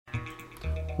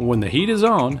When the heat is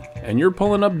on and you're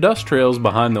pulling up dust trails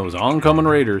behind those oncoming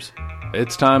raiders,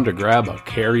 it's time to grab a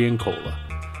Carrion Cola.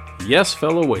 Yes,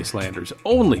 fellow Wastelanders,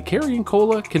 only Carrion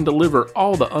Cola can deliver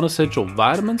all the unessential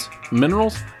vitamins,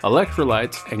 minerals,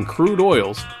 electrolytes, and crude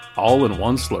oils all in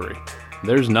one slurry.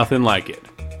 There's nothing like it.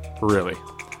 Really.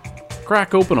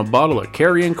 Crack open a bottle of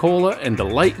Carrion Cola and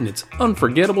delight in its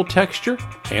unforgettable texture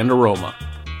and aroma.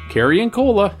 Carrion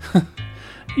Cola?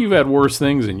 You've had worse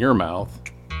things in your mouth.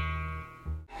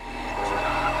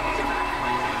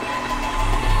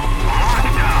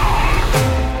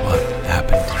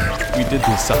 We did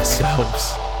this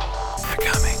ourselves. They're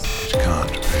coming. It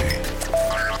can't be.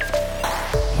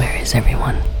 Where is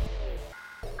everyone?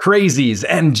 Crazies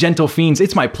and gentle fiends,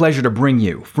 it's my pleasure to bring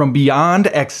you from beyond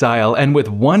exile and with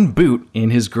one boot in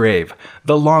his grave,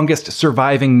 the longest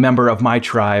surviving member of my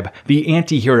tribe, the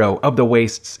anti-hero of the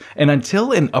wastes, and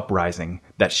until an uprising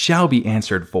that shall be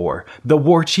answered for, the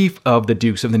WarChief of the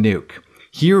Dukes of the Nuke.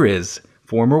 Here is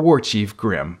former WarChief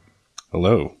Grimm.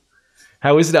 Hello.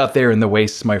 How is it out there in the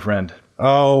wastes, my friend?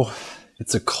 Oh,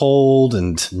 it's a cold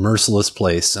and merciless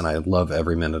place, and I love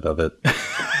every minute of it.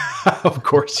 Of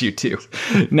course you do.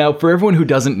 Now, for everyone who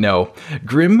doesn't know,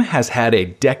 Grimm has had a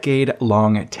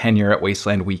decade-long tenure at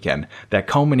Wasteland Weekend that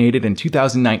culminated in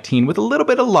 2019 with a little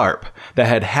bit of LARP that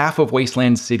had half of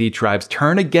Wasteland City tribes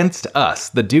turn against us,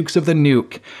 the Dukes of the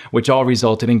Nuke, which all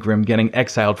resulted in Grimm getting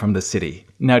exiled from the city.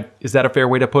 Now, is that a fair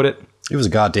way to put it? It was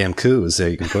a goddamn coup, is how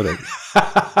you can put it.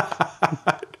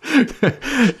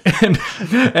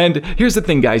 and here's the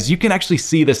thing, guys. You can actually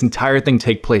see this entire thing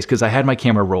take place because I had my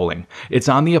camera rolling. It's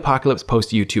on the Apocalypse Post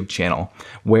YouTube channel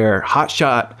where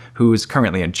Hotshot, who's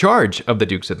currently in charge of the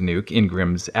Dukes of the Nuke in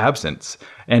Grimm's absence,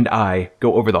 and I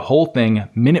go over the whole thing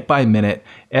minute by minute,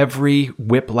 every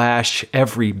whiplash,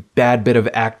 every bad bit of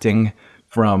acting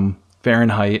from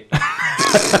Fahrenheit.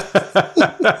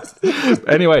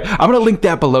 Anyway, I'm going to link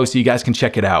that below so you guys can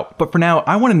check it out. But for now,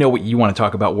 I want to know what you want to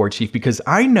talk about, WarChief, because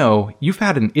I know you've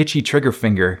had an itchy trigger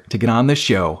finger to get on this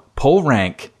show, pull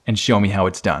rank, and show me how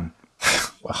it's done.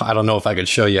 Well, I don't know if I could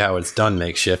show you how it's done,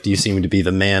 Makeshift. You seem to be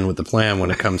the man with the plan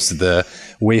when it comes to the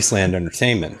Wasteland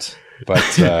entertainment.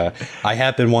 But I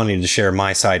have been wanting to share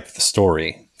my side of the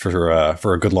story for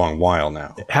a good long while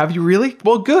now. Have you really?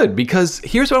 Well, good, because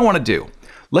here's what I want to do.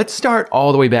 Let's start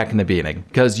all the way back in the beginning,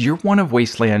 because you're one of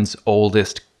Wasteland's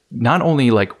oldest, you're not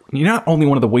only one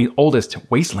of the oldest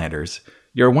Wastelanders,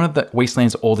 you're one of the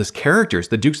Wasteland's oldest characters.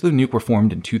 The Dukes of the Nuke were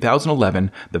formed in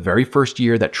 2011, the very first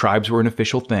year that tribes were an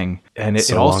official thing. And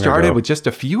it all started with just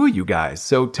a few of you guys.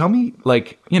 So tell me,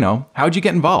 how'd you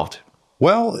get involved?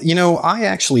 Well, I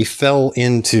actually fell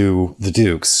into the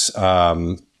Dukes.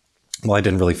 Well, I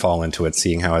didn't really fall into it,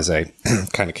 seeing how as I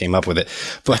kind of came up with it.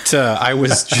 But I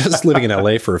was just living in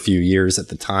LA for a few years at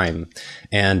the time.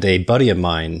 And a buddy of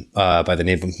mine by the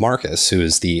name of Marcus, who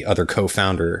is the other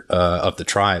co-founder of the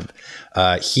tribe,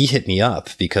 he hit me up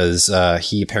because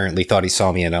he apparently thought he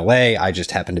saw me in LA. I just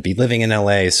happened to be living in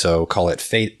LA, so call it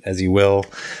fate as you will.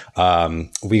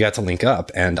 We got to link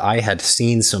up, and I had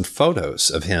seen some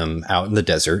photos of him out in the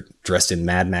desert, dressed in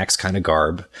Mad Max kind of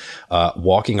garb,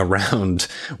 walking around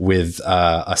with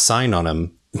a sign on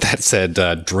him that said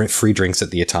free drinks at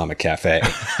the Atomic Cafe.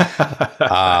 Wait,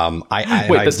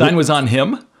 the sign was on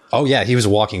him? Oh, yeah. He was a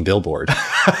walking billboard.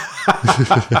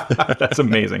 That's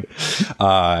amazing.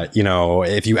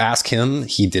 If you ask him,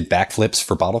 he did backflips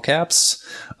for bottle caps.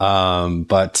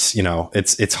 But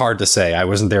it's hard to say. I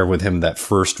wasn't there with him that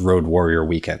first Road Warrior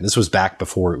weekend. This was back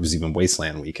before it was even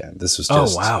Wasteland weekend. This was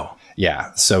just... Oh, wow.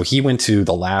 Yeah. So he went to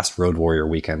the last Road Warrior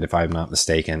weekend, if I'm not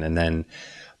mistaken. And then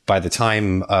by the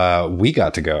time we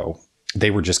got to go,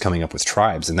 they were just coming up with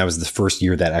tribes. And that was the first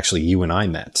year that actually you and I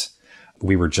met.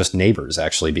 We were just neighbors,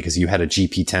 actually, because you had a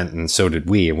GP tent and so did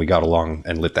we. And we got along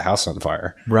and lit the house on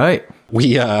fire. Right.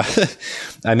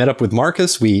 I met up with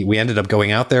Marcus. We ended up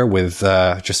going out there with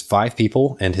just 5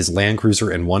 people and his Land Cruiser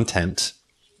and 1 tent.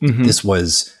 Mm-hmm. This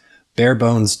was bare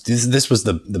bones. This was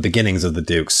the beginnings of the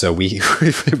Dukes. So there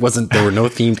were no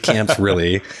themed camps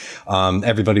really.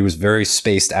 Everybody was very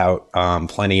spaced out.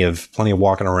 Plenty of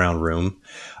walking around room.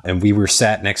 And we were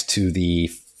sat next to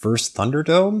the first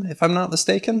Thunderdome, if I'm not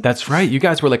mistaken. That's right. You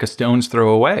guys were like a stone's throw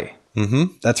away.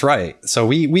 Mm-hmm. That's right. So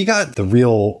we got the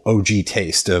real OG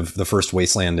taste of the first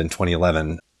Wasteland in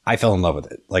 2011. I fell in love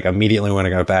with it. Like immediately when I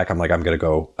got back, I'm like, I'm going to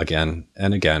go again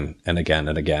and again and again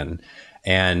and again.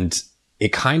 And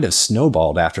it kind of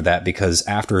snowballed after that, because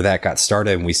after that got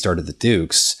started and we started the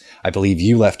Dukes, I believe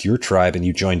you left your tribe and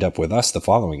you joined up with us the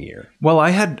following year. Well, I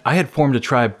had formed a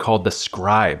tribe called the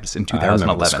Scribes in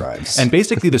 2011. And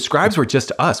basically the Scribes were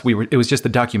just us. It was just the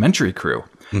documentary crew.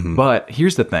 Mm-hmm. But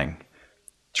here's the thing.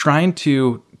 Trying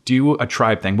to do a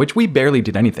tribe thing, which we barely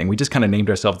did anything. We just kind of named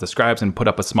ourselves the Scribes and put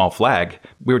up a small flag.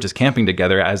 We were just camping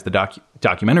together as the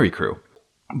documentary crew.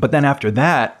 But then after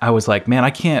that, I was like, man, I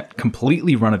can't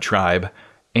completely run a tribe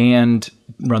and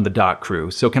run the doc crew.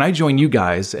 So can I join you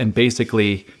guys and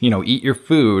basically, eat your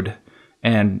food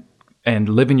and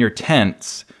live in your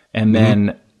tents, and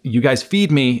then you guys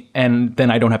feed me, and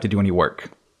then I don't have to do any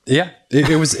work. Yeah, we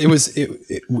were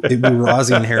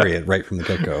Ozzy and Harriet right from the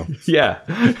get-go. Yeah.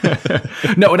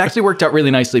 No, it actually worked out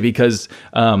really nicely because,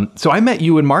 so I met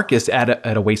you and Marcus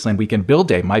at a Wasteland Weekend build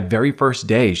day, my very first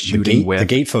day shooting the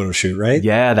gate photo shoot, right?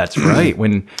 Yeah, that's right.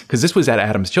 Because this was at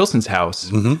Adam Chilson's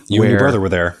house. Mm-hmm. You and your brother were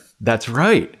there. That's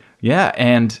right. Yeah,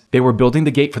 and they were building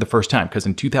the gate for the first time because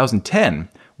in 2010,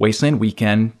 Wasteland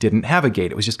Weekend didn't have a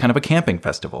gate. It was just kind of a camping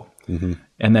festival. Mm-hmm.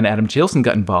 And then Adam Chilson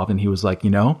got involved and he was like,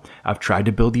 I've tried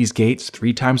to build these gates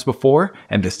 3 times before,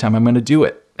 and this time I'm going to do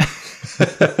it.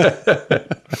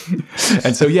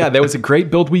 And so, yeah, that was a great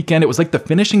build weekend. It was like the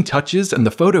finishing touches and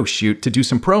the photo shoot to do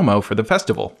some promo for the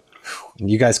festival.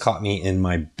 You guys caught me in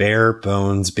my bare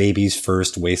bones baby's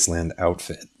first Wasteland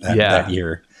outfit that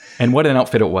year. And what an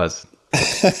outfit it was.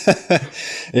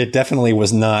 It definitely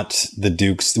was not the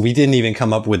Dukes. We didn't even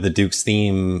come up with the Dukes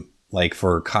theme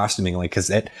for costuming, because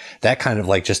that kind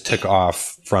of just took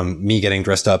off from me getting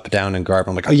dressed up down in garb.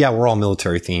 I'm like, oh yeah, we're all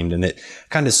military themed, and it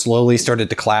kind of slowly started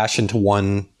to clash into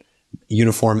one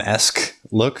uniform-esque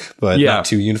look, but not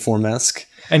too uniform-esque.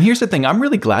 And here's the thing, I'm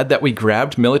really glad that we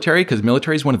grabbed military, because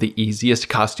military is one of the easiest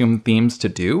costume themes to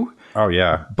do. Oh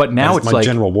yeah, but now it's my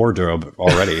general wardrobe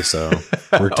already. So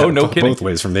we're no kidding. Both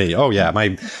ways for me. Oh yeah,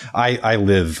 I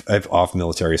live off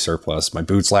military surplus. My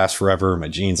boots last forever. My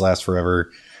jeans last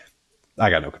forever. I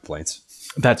got no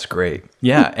complaints. That's great.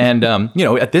 Yeah, and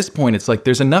at this point, it's like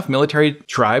there's enough military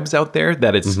tribes out there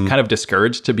that it's kind of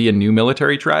discouraged to be a new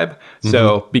military tribe.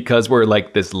 So because we're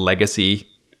like this legacy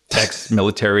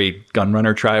ex-military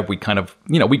gunrunner tribe, we kind of,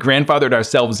 we grandfathered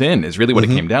ourselves in is really what it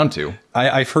came down to.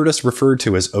 I've heard us referred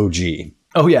to as OG.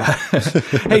 Oh, yeah.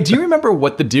 Hey, do you remember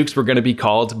what the Dukes were going to be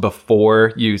called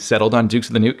before you settled on Dukes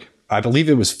of the Nuke? I believe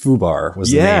it was Fubar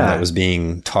was the name that was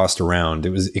being tossed around.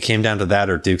 It came down to that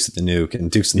or Dukes of the Nuke, and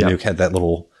Dukes of the Nuke had that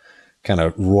little kind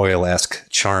of royal-esque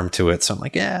charm to it. So I'm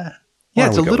like,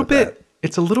 it's a little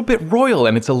bit royal,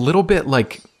 and it's a little bit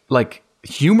like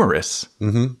humorous.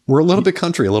 Mm-hmm. We're a little bit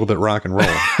country, a little bit rock and roll.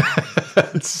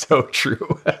 It's so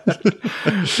true.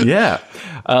 Yeah.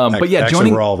 But yeah,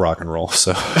 actually, we're all rock and roll.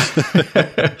 So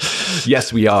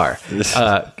yes, we are.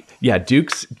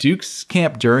 Dukes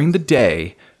camp during the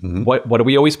day. Mm-hmm. What are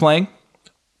we always playing?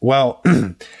 Well,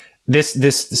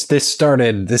 this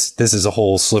started. This is a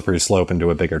whole slippery slope into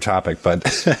a bigger topic. But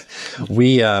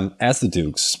we, as the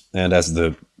Dukes and as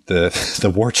the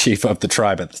war chief of the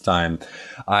tribe at the time,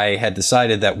 I had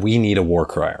decided that we need a war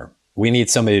crier. We need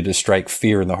somebody to strike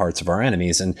fear in the hearts of our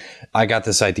enemies. And I got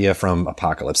this idea from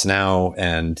Apocalypse Now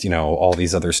and, all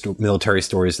these other military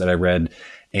stories that I read.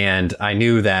 And I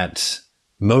knew that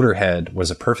Motorhead was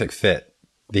a perfect fit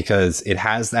because it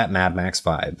has that Mad Max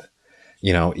vibe.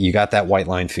 You got that white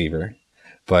line fever,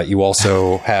 but you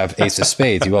also have Ace of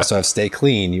Spades. You also have Stay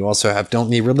Clean. You also have Don't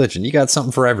Need Religion. You got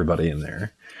something for everybody in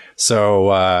there. So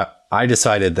I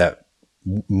decided that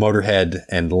Motorhead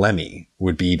and Lemmy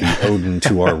would be the Odin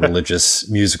to our religious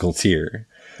musical tier.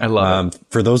 I love it.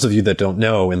 For those of you that don't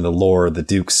know, in the lore, the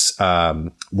Dukes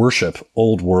worship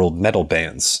old world metal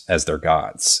bands as their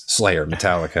gods. Slayer,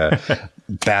 Metallica,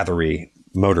 Bathory,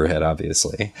 Motorhead,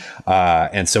 obviously.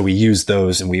 And so we use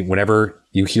those, and whenever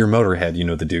you hear Motorhead,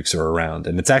 the Dukes are around.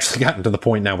 And it's actually gotten to the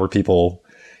point now where people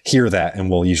hear that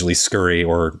and will usually scurry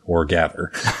or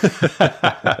gather.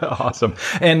 Awesome.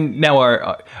 And now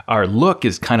our look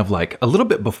is kind of like a little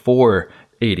bit before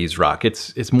 80s rock.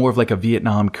 It's more of like a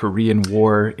Vietnam, Korean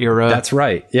War era. That's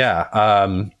right.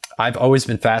 Yeah. I've always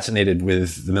been fascinated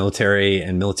with the military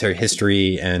and military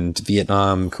history and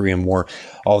Vietnam, Korean War,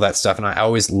 all that stuff. And I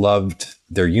always loved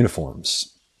their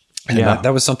uniforms. And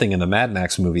that was something in the Mad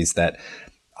Max movies that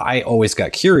I always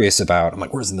got curious about. I'm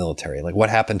like, where's the military? Like,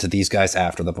 what happened to these guys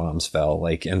after the bombs fell?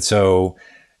 And so,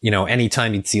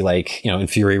 anytime you'd see in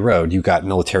Fury Road, you got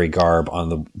military garb on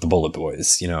the Bullet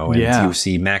Boys, and you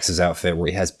see Max's outfit where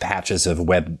he has patches of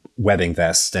webbing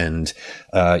vest and,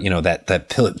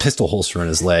 that pistol holster on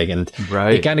his leg. And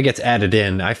it kind of gets added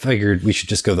in. I figured we should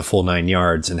just go the full 9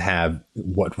 yards and have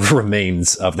what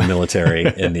remains of the military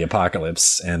in the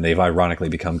apocalypse. And they've ironically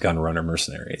become gun runner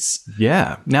mercenaries.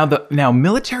 Yeah. Now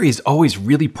military is always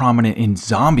really prominent in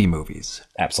zombie movies.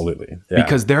 Absolutely. Yeah.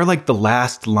 Because they're like the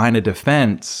last line of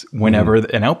defense whenever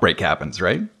an outbreak happens,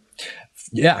 right?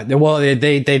 Yeah, well,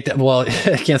 well,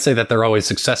 I can't say that they're always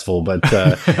successful, but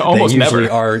Almost they usually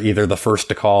never. are either the first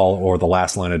to call or the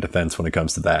last line of defense when it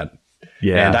comes to that.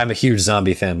 Yeah. And I'm a huge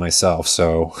zombie fan myself,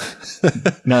 so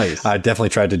Nice. I definitely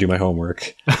tried to do my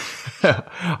homework.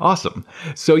 Awesome.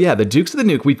 So yeah, the Dukes of the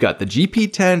Nuke, we've got the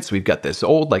GP tents, we've got this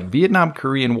old like Vietnam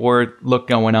Korean War look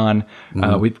going on.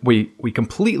 We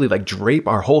completely like drape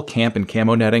our whole camp in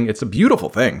camo netting. It's a beautiful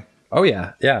thing. Oh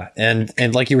yeah, yeah, and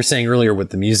like you were saying earlier with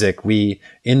the music, we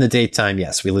in the daytime,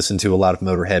 yes, we listen to a lot of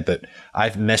Motorhead, but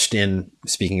I've meshed in,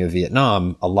 speaking of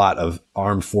Vietnam, a lot of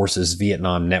Armed Forces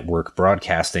Vietnam Network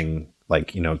broadcasting,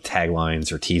 like, you know,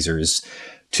 taglines or teasers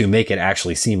to make it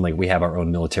actually seem like we have our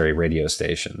own military radio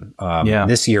station.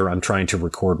 This year, I'm trying to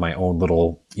record my own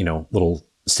little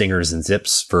singers and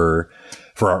zips for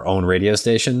our own radio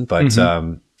station, but.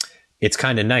 It's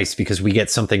kind of nice because we get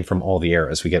something from all the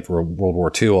eras. We get World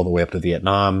War II all the way up to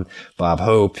Vietnam, Bob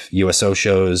Hope, USO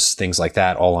shows, things like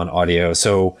that, all on audio.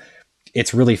 So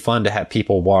it's really fun to have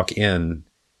people walk in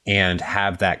and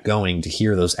have that going, to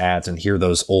hear those ads and hear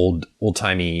those old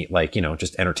timey, like, you know,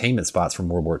 just entertainment spots from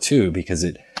World War II, because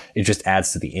it just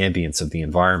adds to the ambience of the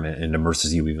environment and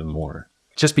immerses you even more.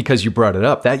 Just because you brought it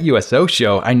up, that USO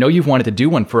show, I know you've wanted to do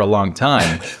one for a long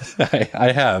time.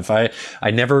 I have.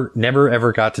 I never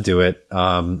ever got to do it.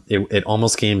 It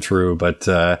almost came true, but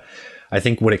I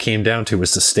think what it came down to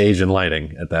was the stage and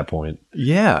lighting at that point.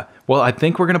 Yeah. Well, I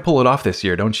think we're going to pull it off this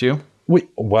year, don't you?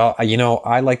 Well, you know,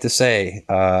 I like to say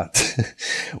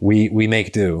we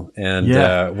make do, and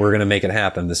we're going to make it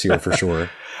happen this year for sure.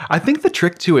 I think the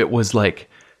trick to it was like,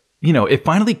 you know, it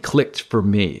finally clicked for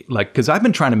me, like, because I've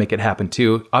been trying to make it happen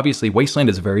too. Obviously, Wasteland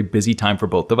is a very busy time for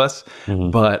both of us,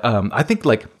 but I think,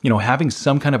 like, you know, having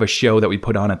some kind of a show that we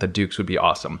put on at the Dukes would be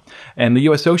awesome. And the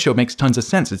USO show makes tons of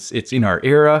sense. It's in our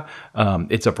era.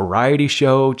 It's a variety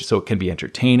show, so it can be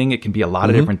entertaining. It can be a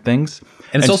lot of different things.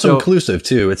 And it's also inclusive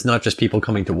too. It's not just people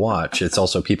coming to watch. It's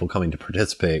also people coming to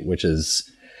participate,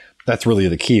 that's really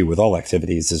the key with all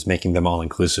activities, is making them all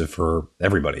inclusive for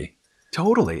everybody.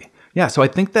 Totally. Yeah, so I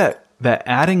think that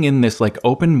adding in this like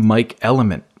open mic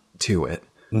element to it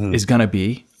is going to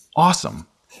be awesome.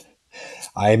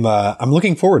 I'm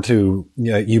looking forward to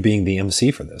you being the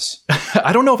MC for this.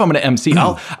 I don't know if I'm going to MC.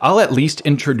 I'll at least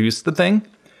introduce the thing,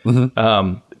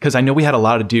 because I know we had a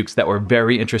lot of Dukes that were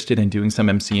very interested in doing some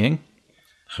MCing.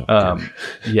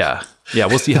 Yeah,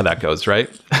 we'll see how that goes, right?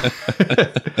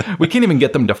 We can't even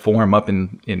get them to form up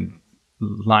in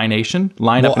line up in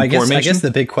formation. I guess the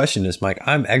big question is, Mike,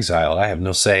 I'm exiled. I have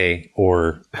no say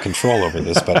or control over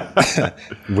this, but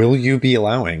will you be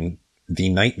allowing the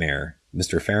Nightmare,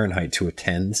 Mr. Fahrenheit, to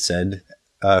attend said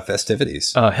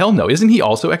festivities? Hell no. Isn't he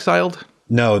also exiled?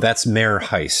 No, that's Mayor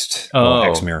Heist. Oh.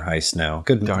 Ex-Mayor Heist now.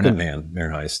 Good man,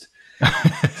 Mayor Heist.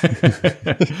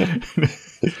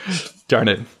 Darn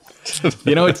it.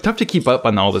 You know, it's tough to keep up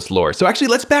on all this lore. So actually,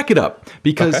 let's back it up,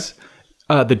 because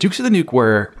the Dukes of the Nuke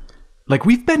were... like,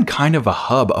 we've been kind of a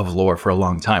hub of lore for a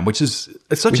long time, which is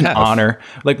such an honor.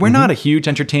 Like, we're not a huge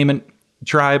entertainment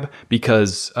tribe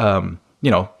because,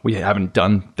 you know, we haven't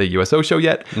done the USO show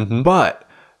yet. But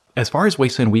as far as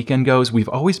Wasteland Weekend goes, we've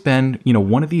always been, you know,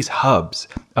 one of these hubs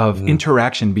of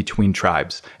interaction between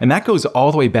tribes. And that goes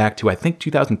all the way back to, I think,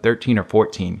 2013 or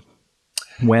 14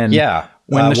 when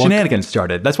the shenanigans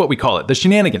started. That's what we call it. The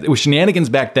shenanigans. It was shenanigans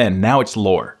back then. Now it's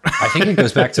lore. I think it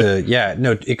goes back to,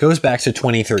 it goes back to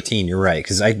 2013. You're right.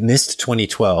 Because I missed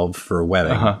 2012 for a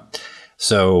wedding.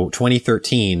 So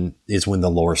 2013 is when the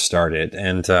lore started.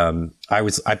 And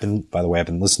I've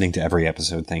been listening to every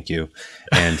episode. Thank you.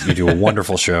 And you do a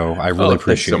wonderful show. I really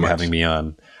appreciate you having me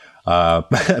on.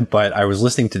 But I was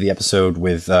listening to the episode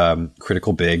with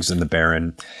Critical Biggs and the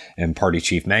Baron and Party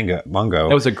Chief Mungo.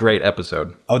 That was a great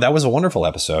episode. Oh, that was a wonderful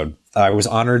episode. I was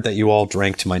honored that you all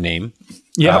drank to my name.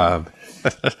 Yeah.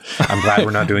 I'm glad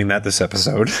we're not doing that this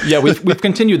episode. Yeah, we've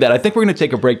continued that. I think we're going to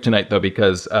take a break tonight, though,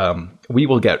 because we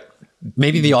will get...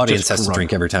 Maybe the audience has to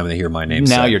drink every time they hear my name.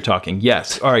 Now you're talking.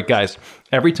 Yes. All right, guys.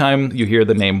 Every time you hear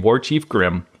the name WarChief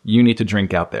Grimm, you need to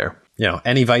drink out there. You know,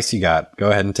 any vice you got, go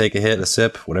ahead and take a hit, a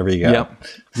sip, whatever you got. Yep.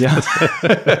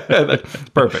 Yeah.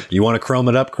 Perfect. You want to chrome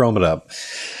it up, chrome it up.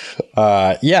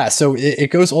 So it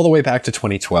goes all the way back to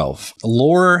 2012.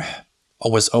 Lore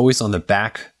was always on the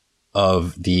back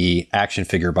of the action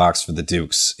figure box for the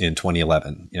Dukes in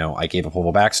 2011. You know, I gave a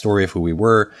whole backstory of who we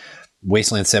were.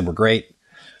 Wasteland said, we're great.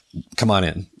 Come on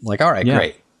in. I'm like, all right,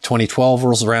 great. 2012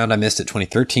 rolls around. I missed it.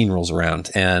 2013 rolls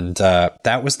around. And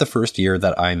that was the first year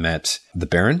that I met the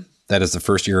Baron. That is the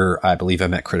first year, I believe, I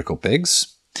met Critical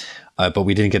Biggs. But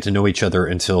we didn't get to know each other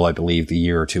until, I believe, the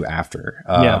year or two after.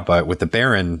 But with the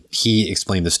Baron, he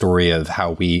explained the story of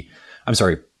how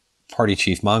Party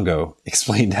Chief Mongo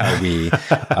explained how we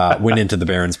went into the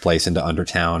Baron's place into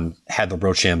Undertown, had the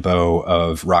Rochambeau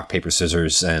of rock, paper,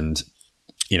 scissors, and,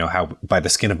 how by the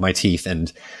skin of my teeth.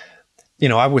 And,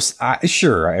 I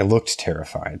looked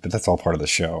terrified, but that's all part of the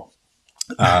show.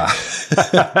 But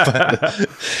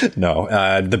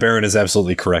no, the Baron is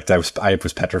absolutely correct. I was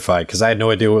petrified because I had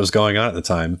no idea what was going on at the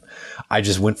time. I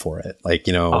just went for it.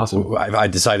 Awesome. I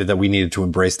decided that we needed to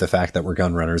embrace the fact that we're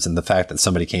gun runners, and the fact that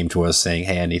somebody came to us saying,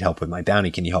 "Hey, I need help with my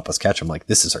bounty. Can you help us catch him?" Like,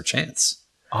 this is our chance.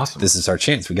 Awesome. This is our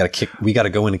chance. We got to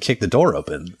go in and kick the door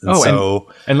open.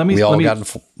 And let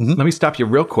me stop you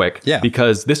real quick. Yeah.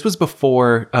 Because this was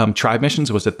before tribe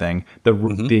missions was a thing.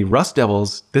 The Rust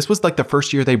Devils, this was like the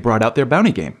first year they brought out their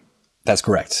bounty game. That's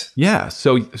correct. Yeah.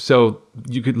 So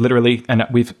you could literally, and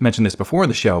we've mentioned this before in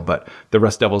the show, but the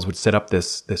Rust Devils would set up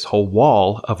this whole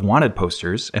wall of wanted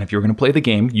posters. And if you were going to play the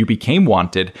game, you became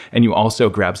wanted, and you also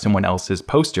grabbed someone else's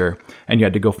poster, and you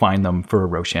had to go find them for a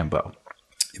Rochambeau.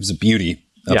 It was a beauty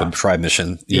of a tribe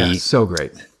mission. So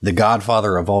great. The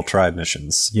godfather of all tribe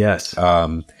missions. Yes.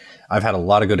 I've had a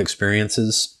lot of good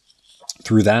experiences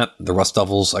through that. The Rust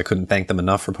Devils, I couldn't thank them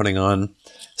enough for putting on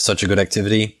such a good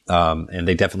activity. And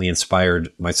they definitely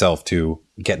inspired myself to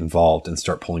get involved and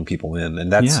start pulling people in.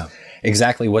 And that's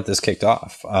exactly what this kicked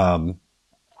off.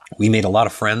 We made a lot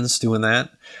of friends doing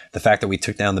that. The fact that we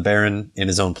took down the Baron in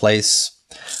his own place,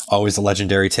 always a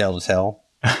legendary tale to tell.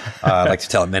 I like to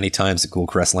tell it many times at Cool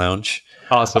Crest Lounge.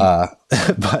 Awesome.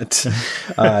 The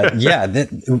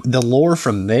lore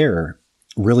from there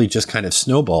really just kind of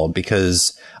snowballed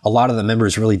because a lot of the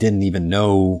members really didn't even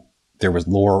know there was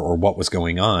lore or what was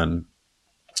going on.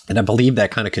 And I believe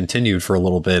that kind of continued for a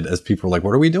little bit as people were like,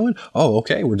 what are we doing? Oh,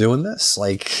 okay, we're doing this.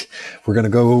 Like, we're going to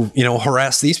go,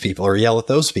 harass these people or yell at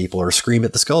those people or scream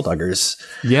at the Skullduggers.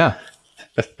 Yeah.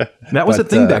 That was a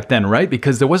thing back then, right?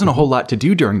 Because there wasn't a whole lot to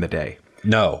do during the day.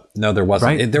 No, there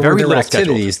wasn't. Right? There were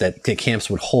activities that camps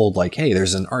would hold, like, hey,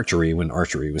 there's an archery when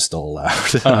archery was still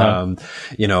allowed.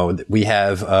 We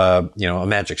have, a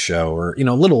magic show or,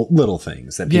 little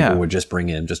things that people would just bring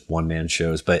in, just one-man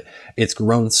shows. But it's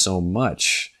grown so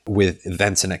much with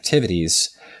events and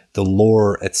activities. The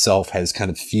lore itself has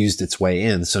kind of fused its way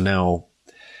in. So now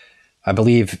I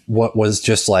believe what was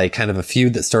just like kind of a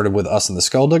feud that started with us and the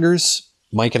Skullduggers,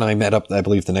 Mike and I met up, I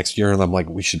believe, the next year, and I'm like,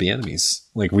 we should be enemies.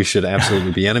 Like, we should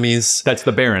absolutely be enemies. That's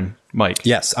the Baron, Mike.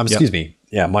 Yes. Excuse me.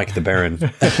 Yeah, Mike the Baron.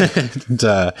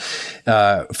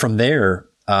 And from there,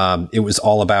 it was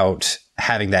all about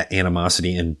having that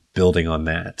animosity and building on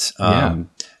that.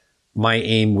 My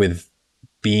aim with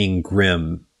being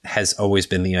Grimm has always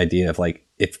been the idea of, like,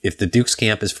 if the Duke's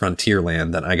camp is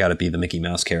Frontierland, then I got to be the Mickey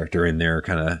Mouse character in there,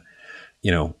 kind of,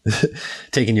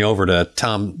 taking you over to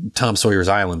Tom Sawyer's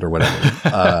Island or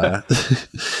whatever.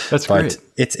 That's great.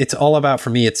 It's all about,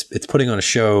 for me, it's putting on a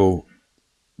show,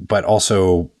 but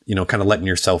also, kind of letting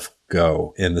yourself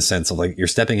go in the sense of, like, you're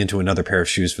stepping into another pair of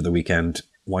shoes for the weekend.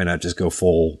 Why not just go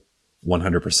full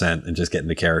 100% and just get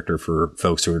into character for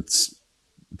folks who are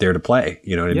there to play?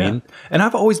 You know what I mean? And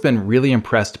I've always been really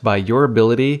impressed by your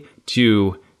ability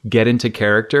to get into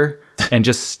character and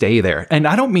just stay there. And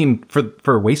I don't mean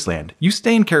for Wasteland. You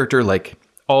stay in character like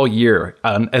all year,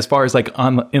 as far as like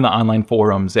in the online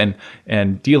forums and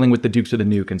dealing with the Dukes of the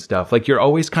Nuke and stuff. Like, you're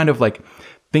always kind of like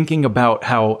thinking about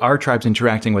how our tribe's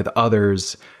interacting with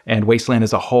others and Wasteland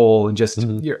as a whole, and just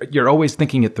you're always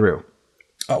thinking it through.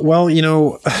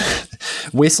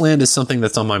 Wasteland is something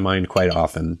that's on my mind quite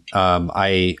often.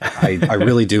 I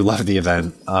really do love the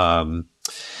event.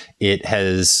 It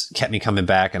has kept me coming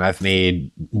back, and I've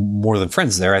made more than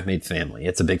friends there. I've made family.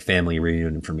 It's a big family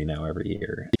reunion for me now every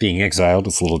year. Being exiled,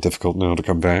 it's a little difficult now to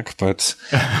come back, but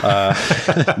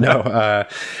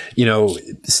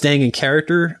staying in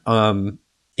character.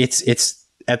 It's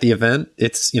at the event.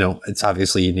 It's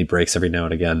obviously you need breaks every now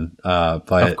and again.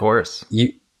 But of course,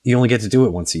 you only get to do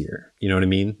it once a year. You know what I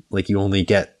mean? Like, you only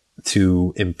get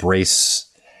to embrace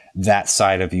that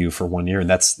side of you for 1 year. And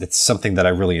that's something that I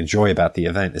really enjoy about the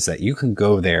event, is that you can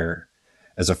go there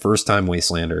as a first time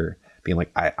Wastelander being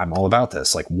like, I'm all about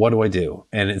this. Like, what do I do?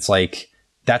 And it's like,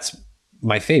 that's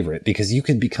my favorite, because you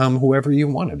can become whoever you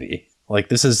want to be. Like,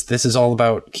 this is all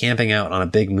about camping out on a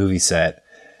big movie set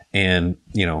and,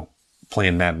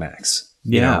 playing Mad Max.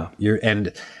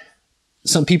 And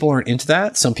some people aren't into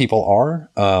that. Some people are.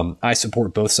 I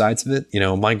support both sides of it.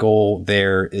 My goal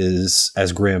there is,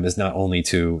 as Grimm, is not only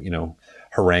to,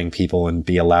 harangue people and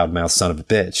be a loudmouth son of a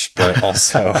bitch, but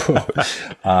also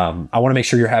I want to make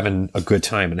sure you're having a good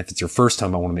time. And if it's your first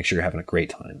time, I want to make sure you're having a great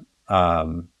time.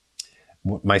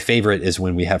 My favorite is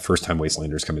when we have first time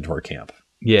Wastelanders come into our camp.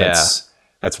 Yeah.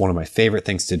 That's one of my favorite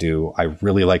things to do. I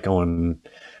really like going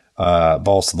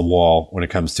balls to the wall when it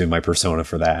comes to my persona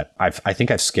for that. I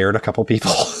think I've scared a couple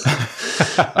people,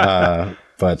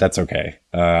 but that's okay.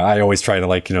 I always try to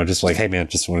like, just like, hey man,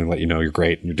 just want to let you know you're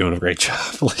great and you're doing a great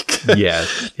job. Like,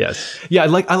 yes. Yeah. I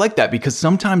like that because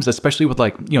sometimes, especially with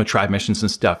like, tribe missions and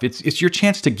stuff, it's your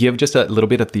chance to give just a little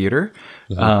bit of theater.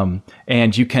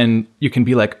 And you can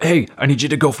be like, hey, I need you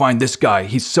to go find this guy.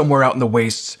 He's somewhere out in the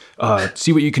wastes.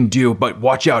 See what you can do, but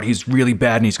watch out. He's really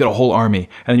bad and he's got a whole army.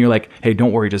 And then you're like, hey,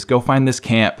 don't worry. Just go find this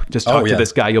camp. Just talk to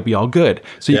this guy. You'll be all good.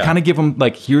 So you kind of give him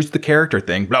like, here's the character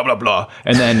thing, blah, blah, blah.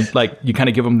 And then like, you kind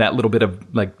of give him that little bit of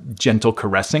like gentle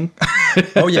caressing.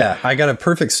 Oh yeah. I got a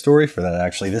perfect story for that.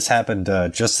 Actually, this happened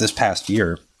just this past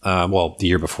year. The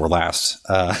year before last,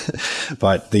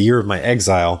 but the year of my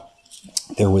exile,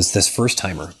 there was this first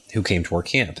timer who came to our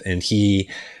camp, and he,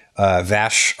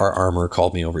 Vash, our armor,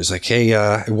 called me over. He's like, hey,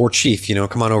 WarChief,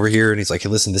 come on over here. And he's like, hey,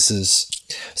 listen, this is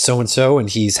so-and-so, and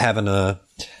he's having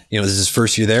this is his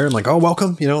first year there. I'm like, oh,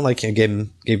 welcome. Like I gave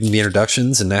him the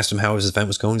introductions and asked him how his event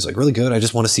was going. He's like, really good. I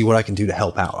just want to see what I can do to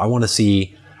help out. I want to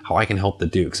see how I can help the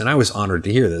Dukes. And I was honored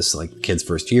to hear this. Like, kid's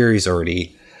first year, he's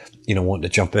already, wanting to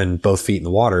jump in both feet in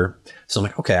the water. So I'm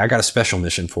like, okay, I got a special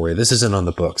mission for you. This isn't on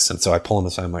the books. And so I pull him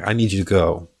aside. I'm like, I need you to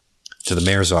go to the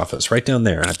mayor's office right down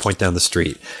there. And I point down the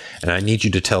street, and I need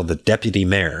you to tell the deputy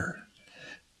mayor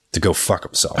to go fuck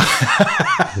himself.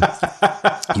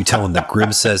 You tell him that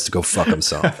Grimm says to go fuck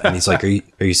himself. And he's like, are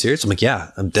you serious? I'm like,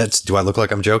 yeah, I'm dead. Do I look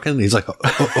like I'm joking? And he's like,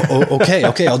 okay,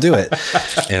 I'll do it.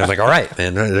 And I'm like, all right,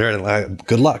 man,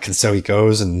 good luck. And so he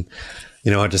goes, and,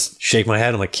 I just shake my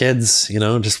head. I'm like, kids,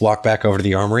 just walk back over to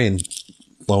the armory, and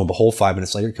lo and behold, 5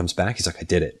 minutes later, he comes back. He's like, I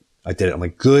did it. I'm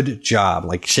like, good job.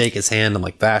 Like, shake his hand. I'm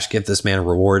like, Vash, give this man a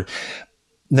reward.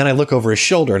 And then I look over his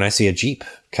shoulder and I see a Jeep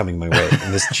coming my way.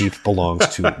 And this Jeep belongs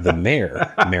to the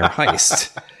mayor, Mayor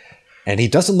Heist. And he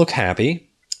doesn't look happy.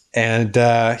 And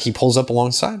he pulls up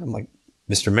alongside. I'm like,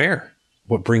 Mr. Mayor,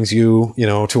 what brings you,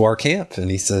 to our camp? And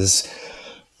he says,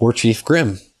 WarChief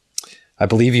Grimm, I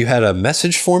believe you had a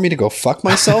message for me to go fuck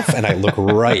myself. And I look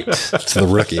right to the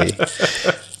rookie.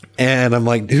 And I'm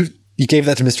like, dude, you gave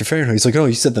that to Mr. Fahrenheit. He's like, oh,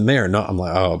 you said the mayor. No, I'm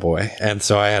like, oh boy. And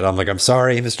so I'm like, I'm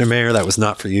sorry, Mr. Mayor. That was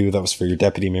not for you. That was for your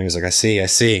deputy mayor. He's like, I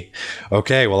see.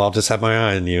 Okay, well, I'll just have my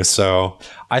eye on you. So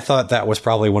I thought that was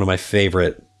probably one of my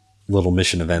favorite little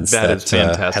mission events that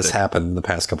has happened in the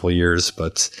past couple of years.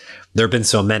 But there have been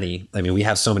so many. I mean, we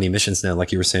have so many missions now.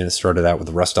 Like you were saying, it started out with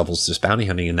the Rust Doubles, just bounty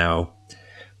hunting, and now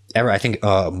I think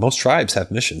most tribes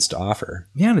have missions to offer.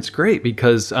 Yeah, and it's great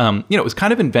because, it was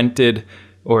kind of invented,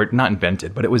 or not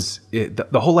invented, but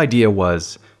the whole idea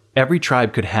was every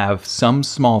tribe could have some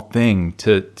small thing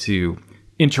to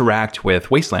interact with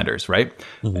Wastelanders, right?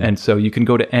 Mm-hmm. And so you can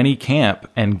go to any camp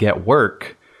and get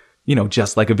work,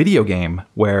 just like a video game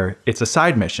where it's a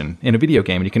side mission in a video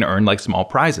game and you can earn like small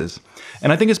prizes.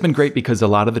 And I think it's been great because a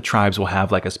lot of the tribes will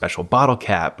have like a special bottle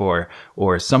cap or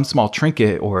some small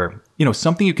trinket or,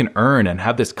 something you can earn and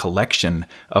have this collection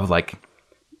of like,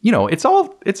 it's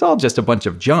all just a bunch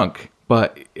of junk,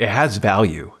 but it has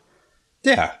value.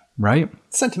 Yeah. Right?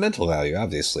 Sentimental value,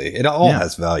 obviously. It all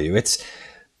has value. It's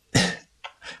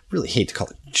really hate to call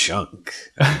it junk.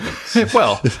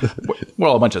 Well, we're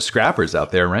all a bunch of scrappers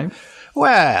out there, right?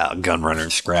 Well, gun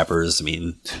runners, scrappers, I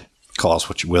mean, call us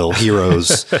what you will,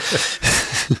 heroes.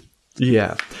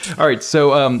 Yeah. All right.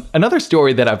 So another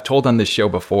story that I've told on this show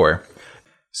before.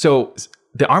 So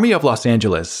the Army of Los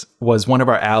Angeles was one of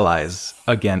our allies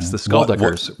against the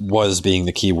Skullduckers. What was being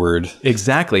the key word.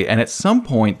 Exactly. And at some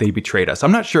point, they betrayed us.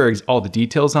 I'm not sure all the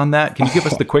details on that. Can you give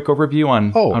us the quick overview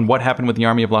on what happened with the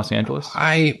Army of Los Angeles?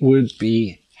 I would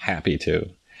be happy to.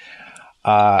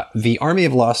 The Army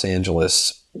of Los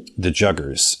Angeles, the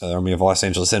Juggers, the Army of Los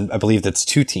Angeles, and I believe that's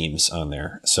two teams on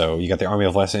there. So you got the Army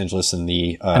of Los Angeles and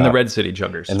the Red City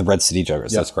Juggers. And the Red City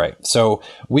Juggers. Yep. That's right. So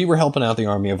we were helping out the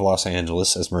Army of Los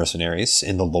Angeles as mercenaries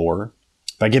in the lore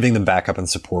by giving them backup and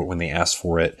support when they asked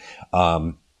for it.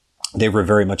 They were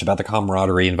very much about the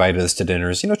camaraderie, invited us to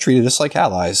dinners, treated us like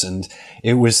allies. And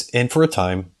for a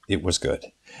time, it was good.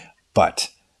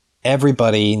 But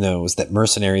everybody knows that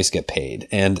mercenaries get paid.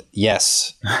 And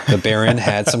yes, the Baron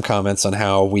had some comments on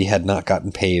how we had not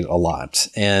gotten paid a lot.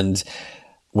 And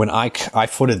when I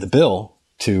footed the bill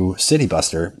to City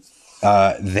Buster,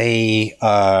 they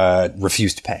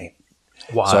refused to pay.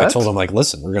 What? So I told them, like,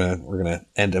 listen, we're gonna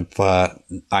end up,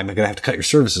 I'm gonna have to cut your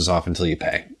services off until you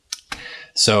pay.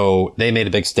 So they made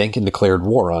a big stink and declared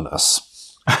war on us.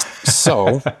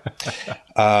 So,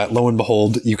 lo and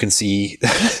behold, you can see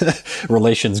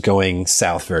relations going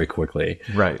south very quickly.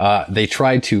 Right. They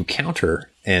tried to counter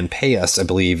and pay us, I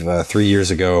believe, 3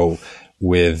 years ago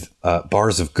with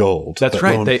bars of gold. That's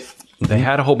right. they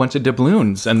had a whole bunch of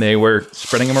doubloons and they were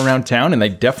spreading them around town, and they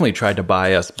definitely tried to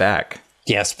buy us back.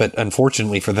 Yes, but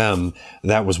unfortunately for them,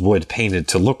 that was wood painted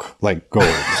to look like gold.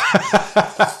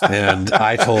 And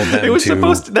I told them It was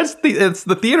supposed to, that's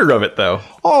the theater of it, though.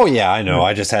 Oh yeah, I know.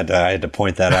 I had to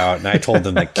point that out, and I told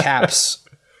them that caps,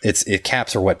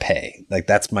 caps are what pay. Like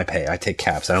that's my pay. I take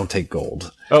caps. I don't take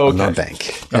gold. Oh, okay. I'm not a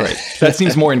bank. All right, that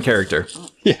seems more in character.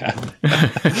 Yeah.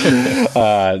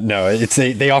 No,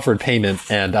 they offered payment,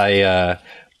 and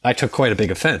I took quite a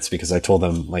big offense because I told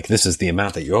them, like, this is the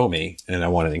amount that you owe me, and I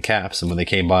want it in caps. And when they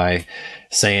came by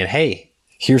saying, hey,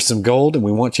 here's some gold, and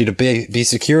we want you to be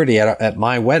security at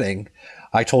my wedding,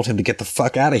 I told him to get the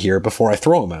fuck out of here before I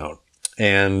throw him out.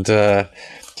 And,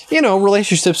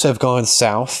 relationships have gone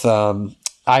south.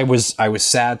 I was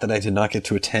sad that I did not get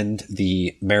to attend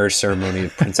the marriage ceremony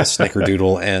of Princess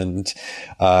Snickerdoodle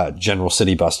and General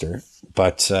City Buster.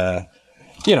 But,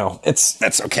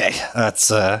 that's okay.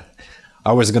 That's...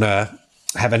 I was going to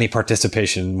have any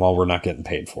participation while we're not getting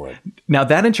paid for it. Now,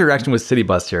 that interaction with City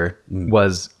Buster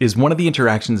is one of the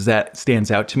interactions that stands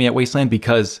out to me at Wasteland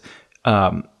because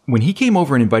when he came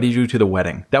over and invited you to the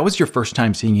wedding, that was your first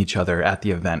time seeing each other at the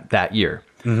event that year.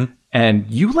 Mm-hmm. And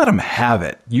you let him have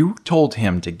it. You told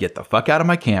him to get the fuck out of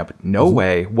my camp. No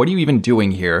way. What are you even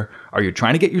doing here? Are you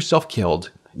trying to get yourself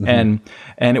killed? Mm-hmm.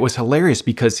 And it was hilarious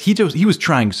because he was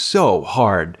trying so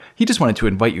hard. He just wanted to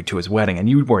invite you to his wedding, and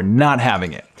you were not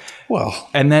having it. Well,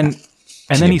 and then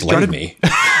he started me.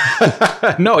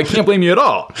 No, I can't blame you at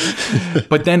all.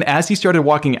 But then as he started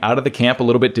walking out of the camp a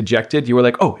little bit dejected, you were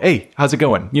like, "Oh, hey, how's it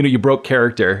going?" You broke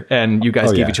character, and you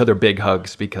guys gave each other big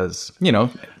hugs because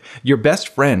your best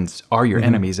friends are your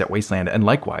enemies at Wasteland, and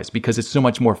likewise because it's so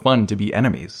much more fun to be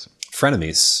enemies.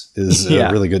 Frenemies is a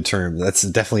really good term. That's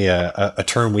definitely a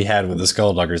term we had with the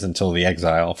Skullduggers until the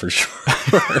exile, for sure.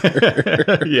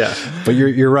 Yeah. But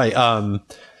you're right.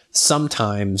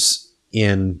 Sometimes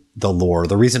in the lore,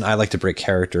 the reason I like to break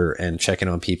character and check in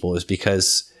on people is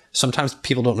because sometimes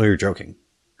people don't know you're joking.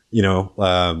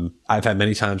 I've had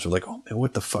many times where like, oh man,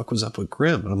 what the fuck was up with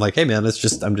Grimm? And I'm like, hey man,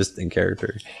 I'm just in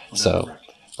character. So,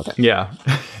 okay. Yeah.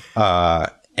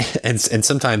 And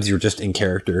sometimes you're just in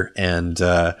character and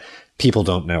people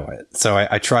don't know it. So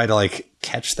I try to like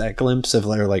catch that glimpse of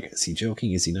like, is he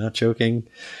joking? Is he not joking?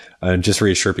 And just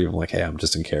reassure people like, hey, I'm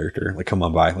just in character. Like, come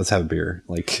on by, let's have a beer.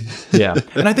 Like, yeah.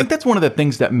 And I think that's one of the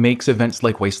things that makes events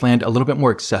like Wasteland a little bit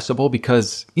more accessible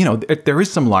because, there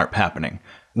is some LARP happening.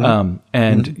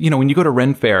 Mm-hmm. When you go to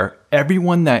Ren Fair,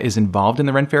 everyone that is involved in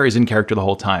the Ren Fair is in character the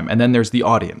whole time. And then there's the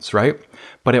audience, right?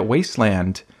 But at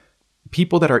Wasteland,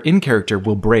 people that are in character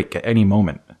will break at any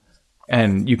moment.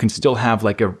 And you can still have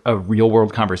like a real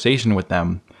world conversation with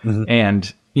them. Mm-hmm.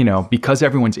 And, because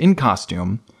everyone's in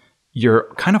costume,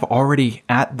 you're kind of already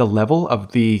at the level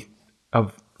of the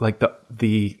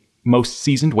most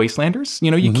seasoned Wastelanders.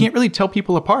 You can't really tell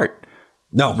people apart.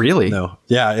 No, really. No.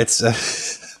 Yeah. It's,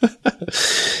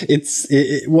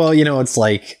 it's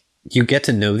like you get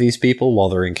to know these people while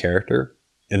they're in character.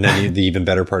 And then the even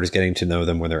better part is getting to know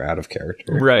them when they're out of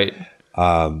character. Right.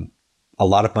 A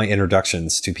lot of my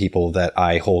introductions to people that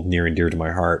I hold near and dear to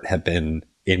my heart have been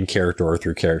in character or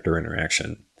through character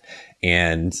interaction.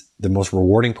 And the most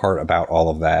rewarding part about all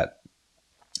of that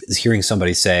is hearing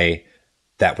somebody say,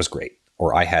 that was great.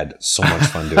 Or I had so much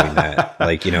fun doing that.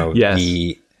 Like,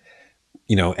 yes.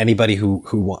 Anybody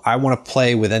who I want to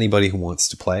play with anybody who wants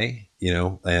to play,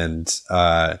 and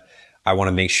I want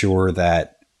to make sure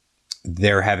that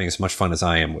they're having as much fun as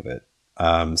I am with it.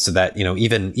 So that,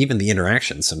 even the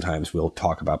interactions sometimes we'll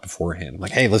talk about beforehand.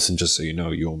 Like, hey, listen, just so you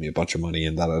know, you owe me a bunch of money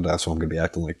and so I'm going to be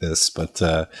acting like this. But,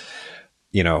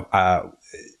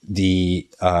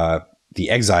 the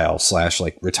exile /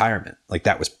 like retirement, like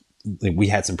that was, like, we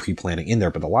had some pre-planning in there,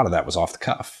 but a lot of that was off the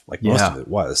cuff. Like most of it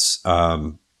was,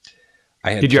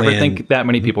 Did you ever think that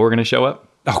many people were going to show up?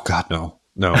 Oh God, no.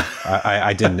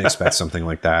 I didn't expect something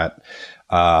like that.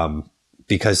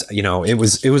 Because, it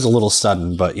was a little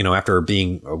sudden, but, after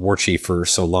being a war chief for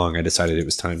so long, I decided it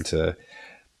was time to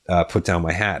put down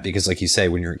my hat because, like you say,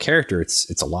 when you're in character,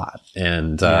 it's a lot.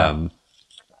 And, I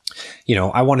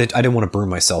didn't want to burn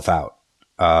myself out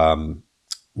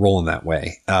rolling that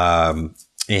way.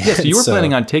 So you were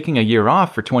planning on taking a year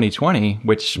off for 2020,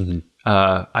 which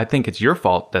I think it's your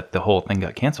fault that the whole thing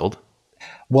got canceled.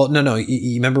 Well, no.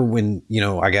 You remember when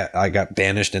I got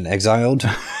banished and exiled?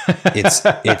 It's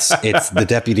the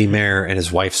deputy mayor and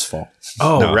his wife's fault.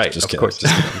 Oh, no, right, just of kidding, course.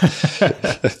 Just kidding.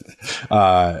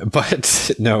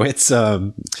 But no, it's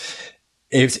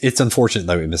unfortunate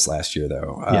that we missed last year,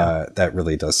 though. Yeah. That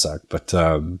really does suck. But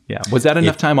was that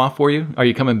enough time off for you? Are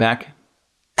you coming back?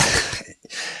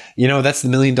 That's the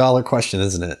 $1 million question,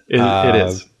 isn't it? It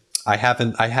is. I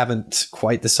haven't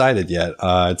quite decided yet.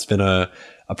 It's been a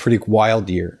pretty wild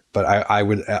year, but I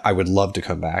would love to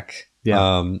come back.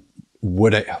 Yeah.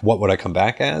 What would I come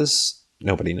back as?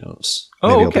 Nobody knows. Oh,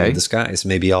 Maybe I'll okay. be in disguise.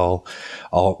 Maybe I'll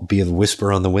be the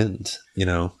whisper on the wind, you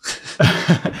know.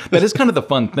 That is kind of the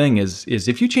fun thing is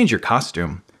if you change your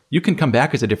costume, you can come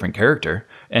back as a different character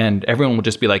and everyone will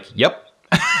just be like, yep.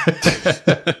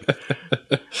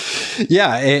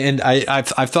 Yeah, and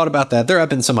I've thought about that. There have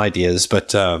been some ideas,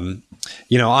 but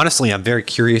you know, honestly, I'm very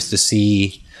curious to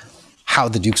see how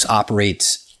the Dukes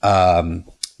operate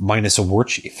minus a war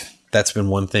chief. That's been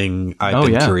one thing I've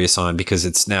been curious on, because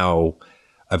it's now,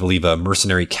 I believe, a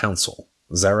mercenary council.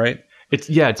 Is that right?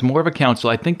 It's more of a council.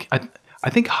 I think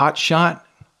Hotshot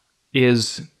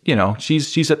is, you know,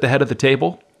 she's at the head of the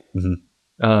table.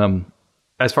 Mm-hmm.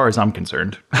 As far as I'm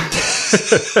concerned.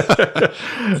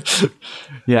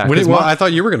 Yeah. Well, I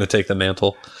thought you were going to take the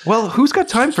mantle. Well, who's got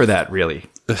time for that, really?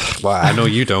 Well, I know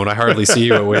you don't. I hardly see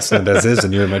you at Wasteland as is,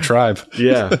 and you're in my tribe.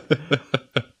 Yeah.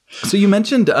 So you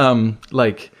mentioned,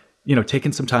 like, you know,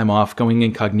 taking some time off, going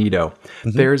incognito.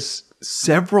 Mm-hmm. There's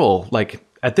several, like,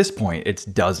 at this point, it's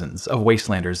dozens of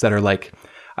Wastelanders that are like,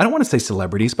 I don't want to say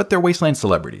celebrities, but they're Wasteland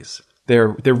celebrities.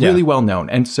 They're really well known,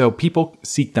 and so people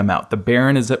seek them out. The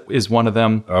Baron is one of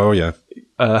them. Oh yeah.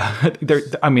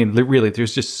 Really,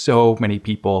 there's just so many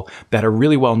people that are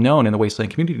really well known in the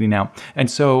Wasteland community now,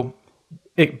 and so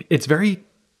it's very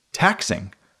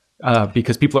taxing.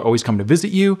 Because people are always coming to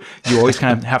visit you. You always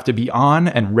kind of have to be on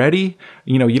and ready.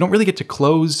 You know, you don't really get to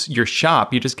close your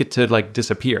shop. You just get to like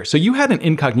disappear. So you had an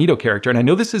incognito character. And I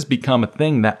know this has become a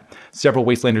thing that several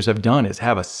Wastelanders have done, is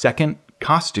have a second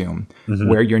costume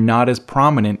where you're not as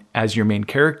prominent as your main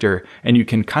character. And you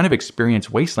can kind of experience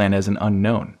Wasteland as an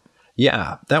unknown.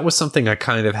 Yeah. That was something I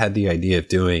kind of had the idea of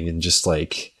doing, and just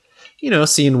like, you know,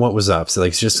 seeing what was up. So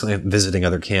like just like visiting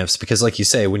other camps, because like you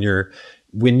say, when you're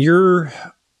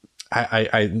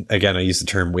I use the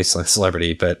term Wasteland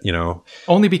celebrity, but you know,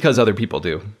 only because other people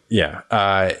do. Yeah.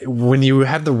 When you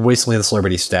have the Wasteland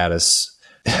celebrity status,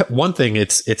 one thing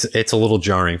it's a little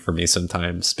jarring for me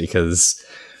sometimes, because,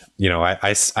 you know,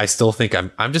 I still think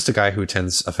I'm just a guy who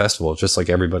attends a festival just like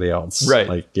everybody else. Right.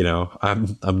 Like, you know,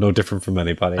 I'm no different from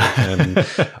anybody. And,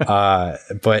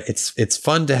 but it's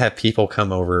fun to have people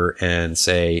come over and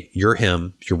say, you're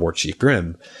WarChief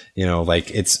Grimm, you know,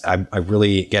 like I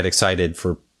really get excited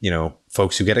for, you know,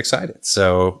 folks who get excited.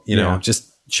 So, you know,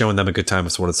 just showing them a good time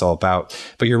is what it's all about.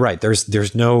 But you're right.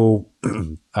 There's no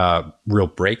real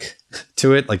break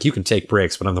to it. Like, you can take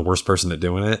breaks, but I'm the worst person at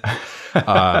doing it.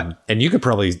 And you could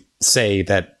probably say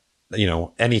that, you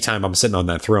know, anytime I'm sitting on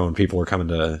that throne, people are coming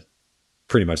to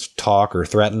pretty much talk or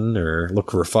threaten or look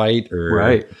for a fight or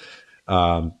right.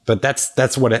 But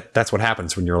that's what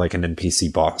happens when you're like an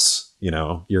NPC boss. You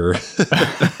know, you're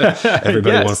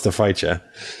everybody wants to fight you.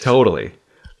 Totally.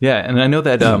 Yeah, and I know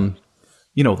that,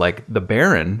 you know, like the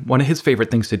Baron, one of his favorite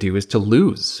things to do is to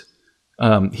lose.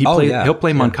 He'll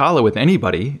play Mancala with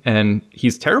anybody, and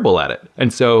he's terrible at it.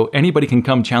 And so anybody can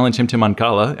come challenge him to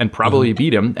Mancala and probably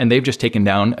beat him, and they've just taken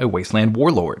down a Wasteland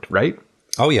warlord, right?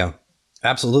 Oh yeah,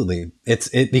 absolutely. It's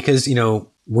because, you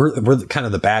know, we're kind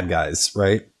of the bad guys,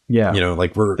 right? Yeah, you know,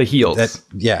 like we're the heels.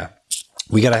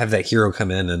 We got to have that hero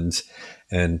come in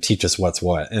and teach us what's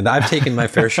what. And I've taken my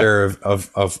fair share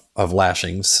of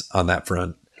lashings on that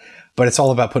front. But it's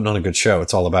all about putting on a good show.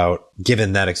 It's all about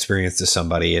giving that experience to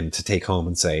somebody and to take home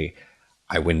and say,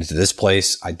 I went into this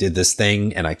place, I did this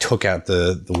thing, and I took out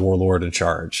the warlord in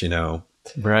charge, you know?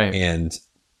 Right. And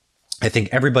I think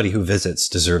everybody who visits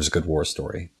deserves a good war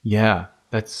story. Yeah,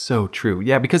 that's so true.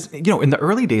 Yeah, because, you know, in the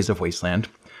early days of Wasteland,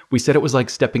 we said it was like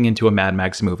stepping into a Mad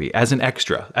Max movie as an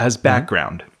extra, as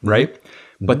background, right?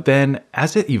 Mm-hmm. But then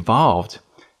as it evolved,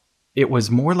 it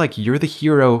was more like you're the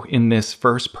hero in this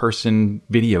first-person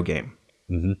video game.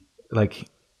 Mm-hmm. Like,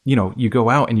 you know, you go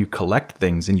out and you collect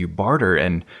things and you barter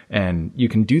and you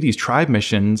can do these tribe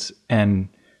missions and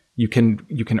you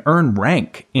can earn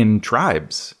rank in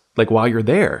tribes, like while you're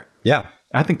there. Yeah.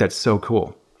 I think that's so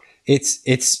cool.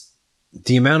 It's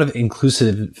the amount of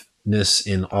inclusiveness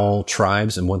in all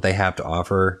tribes and what they have to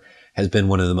offer has been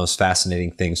one of the most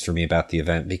fascinating things for me about the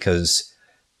event, because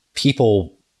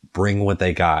people bring what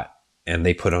they got and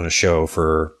they put on a show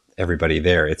for everybody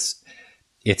there. It's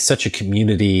such a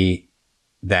community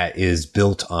that is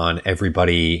built on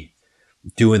everybody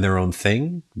doing their own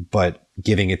thing, but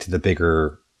giving it to the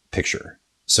bigger picture.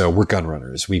 So we're gun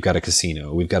runners. We've got a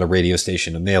casino. We've got a radio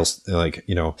station, a mail, like,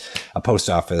 you know, a post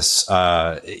office,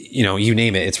 you know, you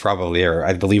name it, it's probably there.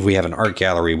 I believe we have an art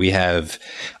gallery. We have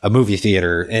a movie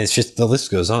theater, and it's just, the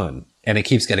list goes on, and it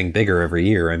keeps getting bigger every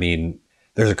year. I mean,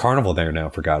 there's a carnival there now,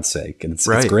 for God's sake. And it's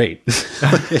Right. great.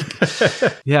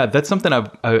 Yeah, that's something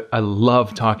I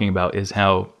love talking about is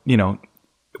how,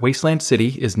 Wasteland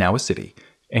City is now a city.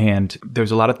 And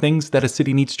there's a lot of things that a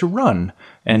city needs to run.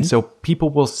 And so people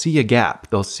will see a gap.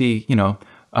 They'll see,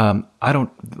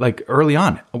 early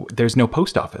on, there's no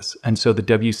post office. And so the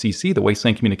WCC, the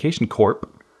Wasteland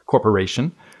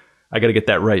Corporation, I got to get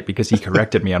that right because he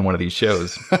corrected me on one of these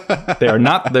shows. They are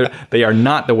not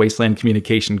the Wasteland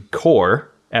Communication Corps,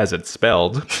 as it's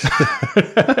spelled.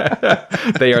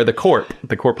 They are the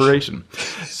corporation.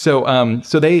 So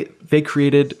they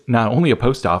created not only a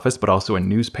post office but also a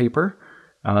newspaper,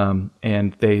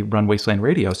 and they run Wasteland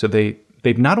Radio. So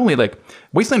they've not only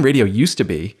Wasteland Radio used to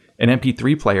be an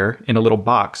MP3 player in a little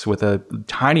box with a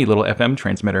tiny little FM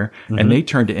transmitter, and they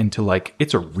turned it into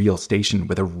it's a real station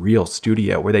with a real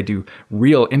studio where they do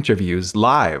real interviews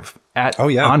live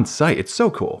on site. It's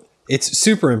so cool. It's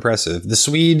super impressive. The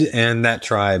Swede and that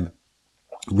tribe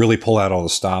really pull out all the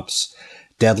stops.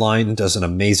 Deadline does an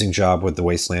amazing job with the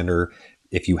Wastelander.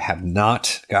 If you have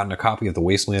not gotten a copy of the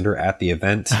Wastelander at the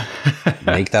event,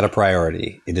 make that a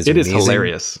priority. It is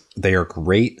hilarious. They are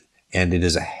great, and it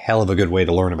is a hell of a good way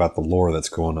to learn about the lore that's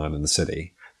going on in the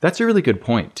city. That's a really good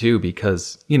point, too,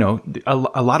 because, a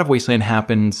lot of Wasteland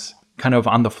happens kind of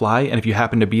on the fly, and if you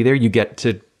happen to be there, you get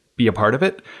to be a part of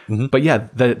it. But yeah,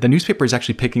 the newspaper is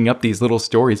actually picking up these little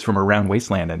stories from around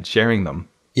Wasteland and sharing them.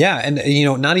 Yeah, and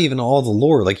not even all the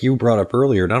lore, like you brought up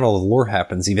earlier, not all the lore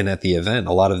happens even at the event.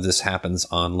 A lot of this happens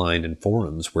online in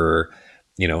forums where,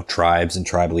 tribes and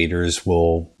tribe leaders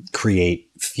will create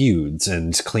feuds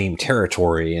and claim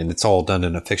territory, and it's all done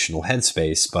in a fictional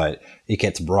headspace, but it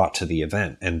gets brought to the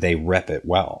event and they rep it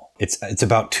well. It's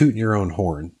about tooting your own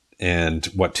horn and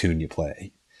what tune you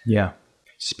play. Yeah.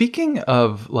 Speaking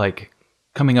of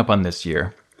coming up on this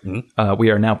year, we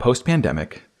are now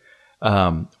post-pandemic.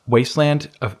 Wasteland,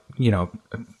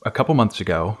 a couple months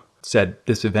ago said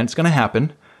this event's going to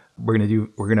happen. We're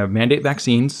going to mandate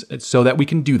vaccines so that we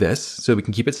can do this, so we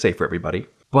can keep it safe for everybody.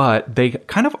 But they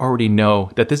kind of already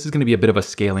know that this is going to be a bit of a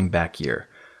scaling back year,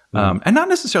 and not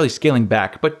necessarily scaling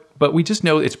back, but we just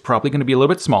know it's probably going to be a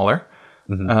little bit smaller.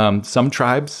 Some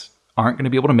tribes aren't going to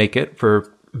be able to make it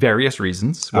for various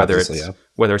reasons, whether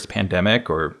it's pandemic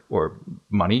or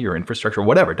money or infrastructure,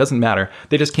 whatever. It doesn't matter.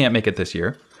 They just can't make it this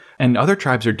year. And other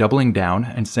tribes are doubling down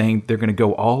and saying they're going to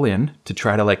go all in to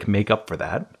try to make up for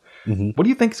that. What do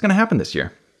you think is going to happen this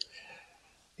year?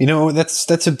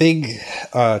 That's a big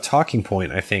talking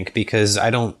point, I think, because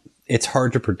it's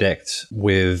hard to predict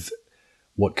with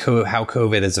how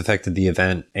COVID has affected the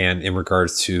event and in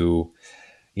regards to,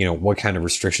 what kind of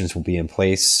restrictions will be in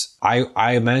place.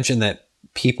 I imagine that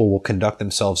people will conduct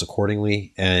themselves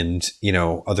accordingly, and,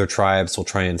 other tribes will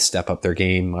try and step up their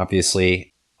game,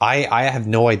 obviously. I have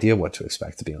no idea what to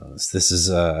expect, to be honest. This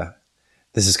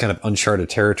is kind of uncharted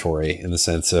territory in the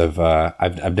sense of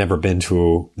I've never been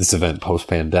to this event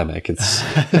post-pandemic.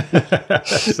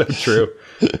 It's so true.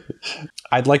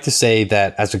 I'd like to say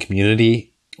that as a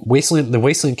community, the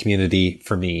Wasteland community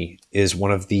for me is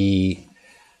one of the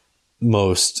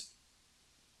most,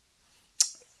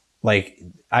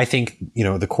 I think,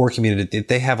 the core community,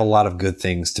 they have a lot of good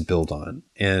things to build on,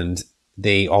 and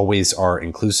they always are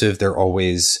inclusive. They're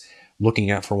always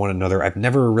looking out for one another. I've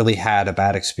never really had a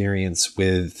bad experience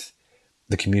with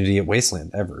the community at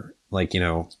Wasteland ever.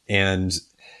 And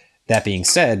that being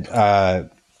said,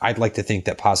 I'd like to think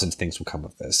that positive things will come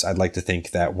of this. I'd like to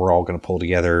think that we're all going to pull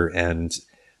together and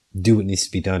do what needs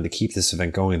to be done to keep this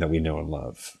event going that we know and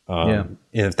love. And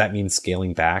if that means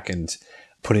scaling back and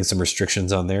putting some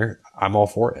restrictions on there, I'm all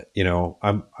for it.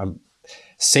 I'm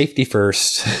safety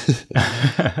first,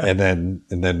 and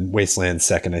then Wasteland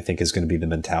second, I think, is going to be the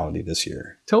mentality this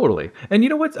year. Totally. And you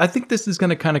know what? I think this is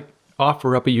going to kind of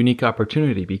offer up a unique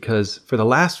opportunity because for the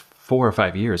last 4 or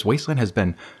 5 years, Wasteland has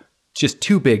been just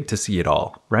too big to see it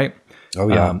all, right? Oh,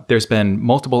 yeah. There's been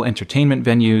multiple entertainment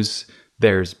venues.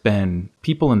 There's been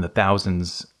people in the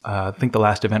thousands. I think the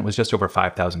last event was just over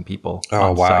 5,000 people.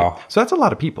 Oh, wow. Site. So that's a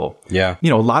lot of people. Yeah.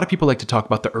 A lot of people like to talk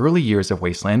about the early years of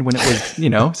Wasteland when it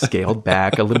was, scaled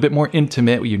back, a little bit more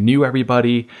intimate. You knew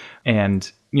everybody.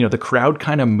 And, the crowd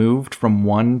kind of moved from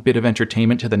one bit of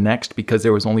entertainment to the next because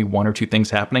there was only 1 or 2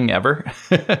 things happening ever.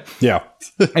 Yeah.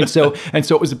 and so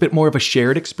it was a bit more of a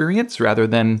shared experience rather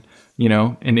than,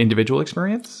 an individual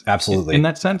experience. Absolutely. In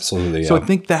that sense. Absolutely. Yeah. So I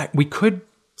think that we could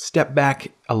step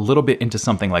back a little bit into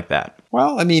something like that.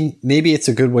 Well, I mean, maybe it's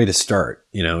a good way to start,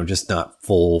 just not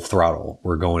full throttle.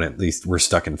 We're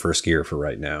stuck in first gear for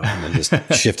right now and then just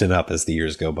shifting up as the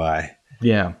years go by.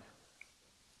 Yeah.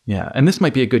 Yeah. And this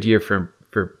might be a good year for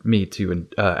me to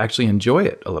actually enjoy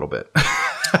it a little bit.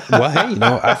 Well, hey,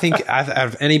 I think out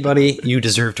of anybody, you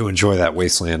deserve to enjoy that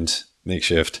Wasteland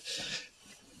makeshift.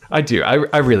 I do.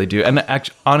 I really do. And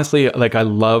actually, honestly, like I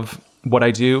love what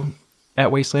I do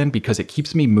at Wasteland because it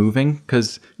keeps me moving.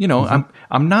 Because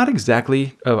I'm not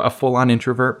exactly a full-on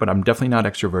introvert, but I'm definitely not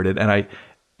extroverted. And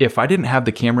if I didn't have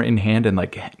the camera in hand and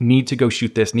like need to go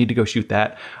shoot this, need to go shoot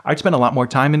that, I'd spend a lot more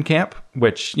time in camp.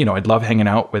 Which I'd love hanging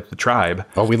out with the tribe.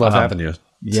 Oh, we love having you.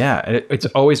 Yeah, it's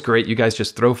always great. You guys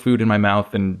just throw food in my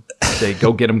mouth and say,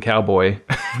 "Go get him, cowboy."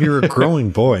 You're a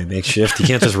growing boy, makeshift. You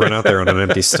can't just run out there on an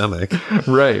empty stomach.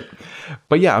 Right.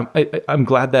 But yeah, I'm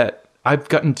glad that I've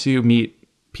gotten to meet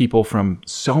people from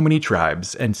so many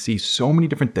tribes and see so many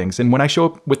different things. And when I show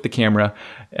up with the camera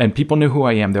and people know who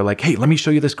I am, they're like, "Hey, let me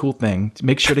show you this cool thing.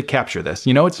 Make sure to capture this."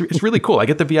 It's really cool. I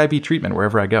get the VIP treatment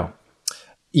wherever I go.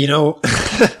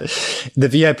 The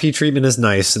VIP treatment is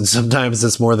nice, and sometimes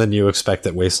it's more than you expect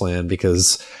at Wasteland,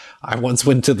 because I once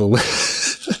went to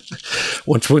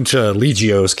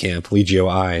Legio's camp,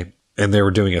 Legio I, and they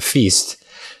were doing a feast,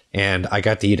 and I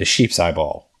got to eat a sheep's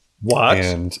eyeball. What?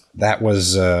 And that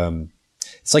was,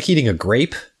 it's like eating a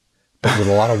grape, but with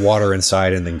a lot of water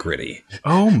inside and then gritty.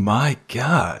 Oh my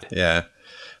God. Yeah.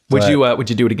 Would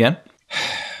you do it again?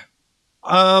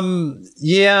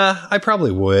 Yeah, I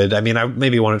probably would. I mean, I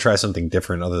maybe want to try something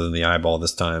different other than the eyeball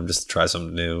this time, just to try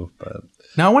something new. But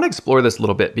now I want to explore this a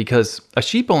little bit because a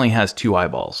sheep only has 2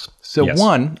 eyeballs. So Yes.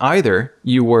 one, either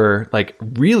you were like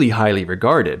really highly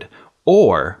regarded,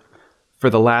 or for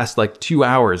the last like 2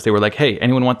 hours, they were like, "Hey,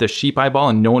 anyone want this sheep eyeball?"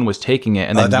 And no one was taking it.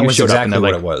 And then that you was showed exactly up and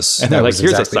what they're like, it was. And they're That like, was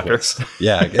 "Here's exactly a what it sucker." was.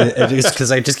 Yeah, it is,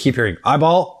 because I just keep hearing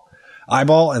eyeball,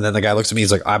 and then the guy looks at me,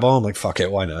 he's like, "Eyeball." I'm like, "Fuck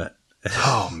it, why not?"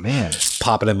 Oh man.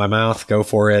 Pop it in my mouth, go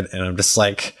for it, and I'm just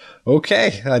like,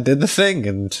 okay, I did the thing,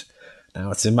 and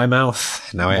now it's in my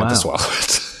mouth. Now I have to swallow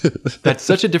it. That's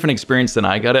such a different experience than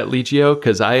I got at Legio,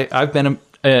 because I've been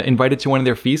invited to one of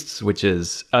their feasts, which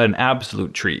is an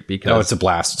absolute treat because It's a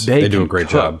blast. They do a great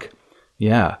job.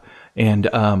 Yeah. And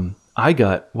I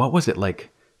got, what was it, like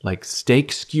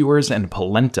steak skewers and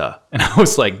polenta. And I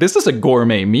was like, this is a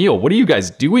gourmet meal. What are you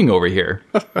guys doing over here?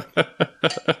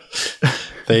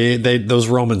 Those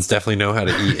Romans definitely know how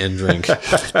to eat and drink.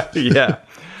 Yeah.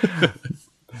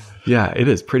 Yeah, it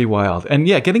is pretty wild. And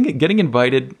yeah, getting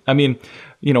invited, I mean,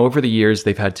 over the years,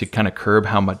 they've had to kind of curb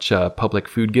how much public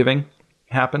food giving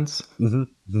happens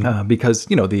because,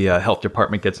 the health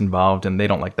department gets involved and they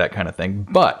don't like that kind of thing.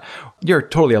 But you're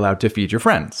totally allowed to feed your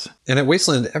friends. And at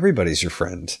Wasteland, everybody's your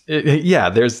friend. Yeah,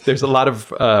 there's a lot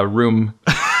of room,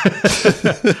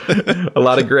 a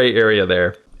lot of gray area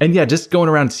there. And yeah, just going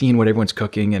around seeing what everyone's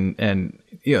cooking and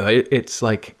it's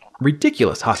like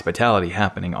ridiculous hospitality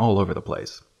happening all over the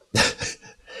place.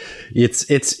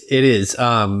 It is.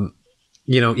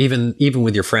 Even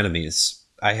with your frenemies,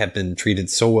 I have been treated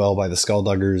so well by the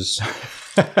Skullduggers,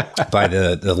 by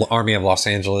the Army of Los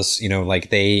Angeles.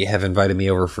 They have invited me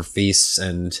over for feasts,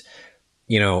 and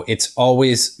it's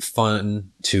always fun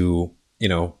to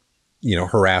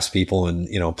harass people and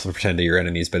pretend to your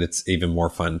enemies, but it's even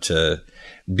more fun to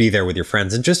be there with your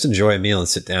friends and just enjoy a meal and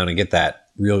sit down and get that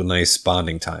real nice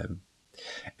bonding time.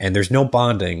 And there's no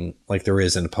bonding like there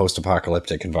is in a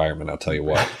post-apocalyptic environment, I'll tell you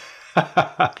what.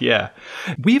 Yeah.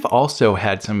 We've also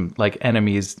had some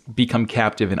enemies become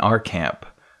captive in our camp.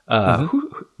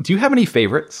 Do you have any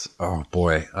favorites? Oh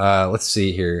boy. Let's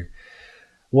see here.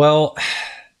 Well,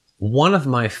 one of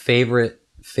my favorites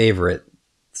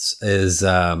is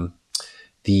the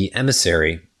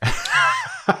emissary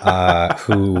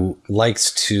who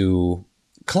likes to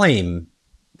claim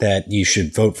that you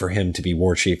should vote for him to be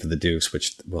war chief of the Dukes,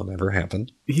 which will never happen.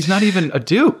 He's not even a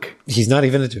Duke. He's not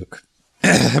even a Duke.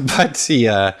 But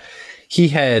he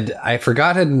had, I've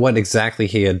forgotten what exactly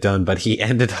he had done, but he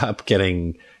ended up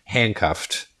getting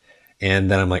handcuffed.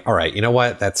 And then I'm like, all right, you know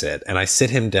what? That's it. And I sit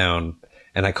him down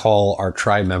and I call our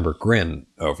tribe member Grin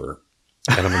over.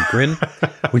 And I'm like, Grin,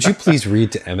 would you please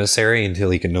read to emissary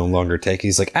until he can no longer take?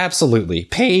 He's like, absolutely.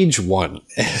 Page 1.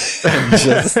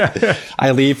 I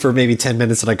leave for maybe 10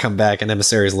 minutes and I come back and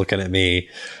emissary's looking at me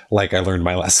like I learned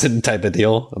my lesson type of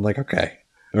deal. I'm like, okay.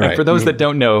 All right. And for those that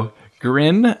don't know,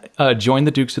 Grin joined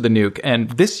the Dukes of the Nuke. And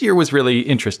this year was really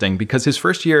interesting because his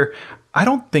first year, I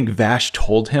don't think Vash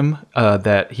told him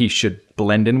that he should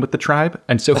blend in with the tribe.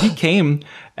 And so he came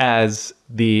as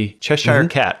the Cheshire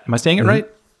Cat. Am I saying it right?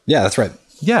 Yeah, that's right.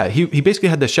 Yeah, he basically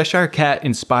had the Cheshire Cat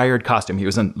inspired costume. He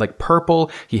was in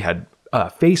purple. He had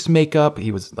face makeup.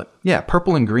 He was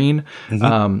purple and green.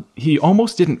 He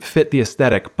almost didn't fit the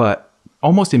aesthetic, but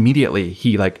almost immediately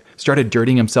he started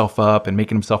dirtying himself up and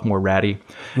making himself more ratty.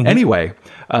 Anyway,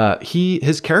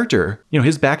 his character,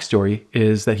 his backstory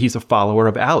is that he's a follower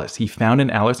of Alice. He found an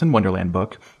Alice in Wonderland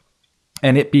book,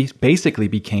 and it basically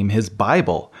became his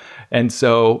Bible. And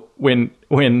so when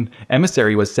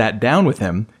Emissary was sat down with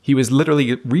him, he was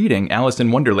literally reading Alice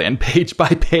in Wonderland page by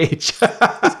page.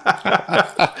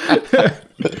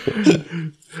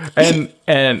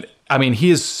 and I mean,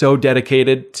 he is so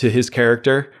dedicated to his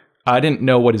character. I didn't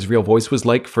know what his real voice was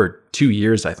like for 2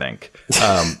 years, I think.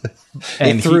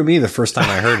 And it threw me the first time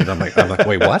I heard it. I'm like,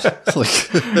 wait, what?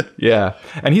 Yeah.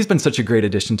 And he's been such a great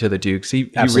addition to the Dukes. He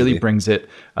really brings it.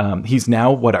 He's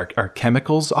now our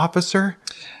chemicals officer.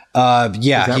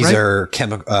 Yeah, he's right? our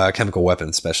chemical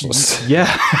weapons specialist. Yeah.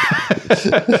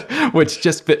 Which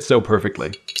just fits so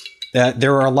perfectly.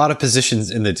 There are a lot of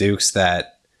positions in the Dukes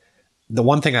that the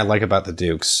one thing I like about the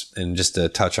Dukes, and just to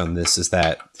touch on this, is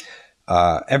that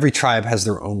every tribe has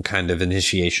their own kind of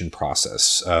initiation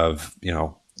process of,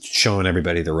 showing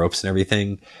everybody the ropes and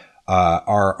everything.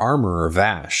 Our armorer,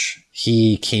 Vash,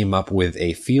 he came up with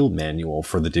a field manual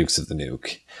for the Dukes of the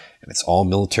Nuke. And it's all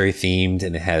military themed,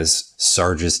 and it has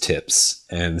Sarge's tips.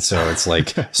 And so it's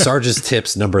like Sarge's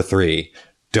tips number 3,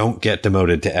 don't get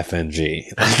demoted to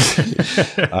FNG.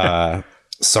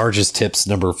 Sarge's tips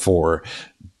number 4,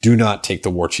 do not take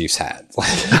the WarChief's hat.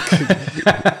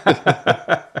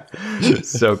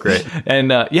 So great.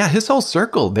 And his whole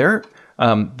circle, they're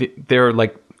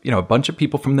like, a bunch of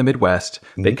people from the Midwest.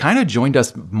 They kind of joined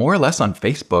us more or less on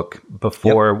Facebook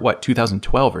before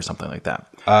 2012 or something like that.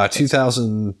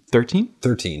 2013.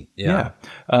 13. Yeah.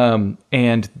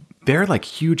 And they're like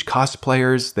huge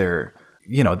cosplayers. They're,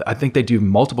 I think they do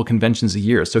multiple conventions a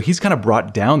year. So he's kind of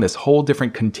brought down this whole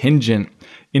different contingent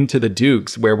into the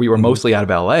Dukes, where we were mostly out of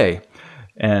LA,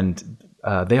 and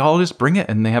they all just bring it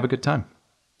and they have a good time.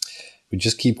 We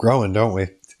just keep growing, don't we?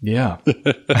 Yeah.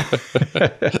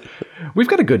 We've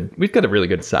got a really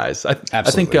good size. I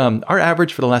think our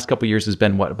average for the last couple of years has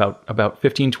been about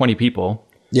 15, 20 people.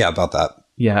 Yeah, about that.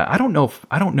 Yeah. I don't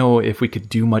know if we could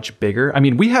do much bigger. I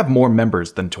mean, we have more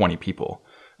members than 20 people,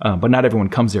 but not everyone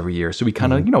comes every year. So we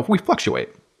kind of, we fluctuate.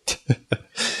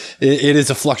 It is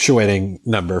a fluctuating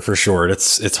number for sure.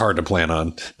 It's hard to plan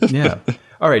on. Yeah.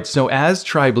 All right. So as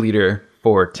tribe leader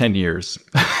for 10 years,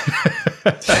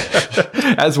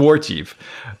 as war chief,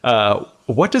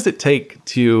 what does it take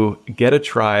to get a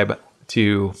tribe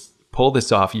to pull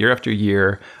this off year after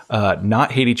year,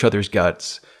 not hate each other's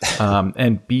guts,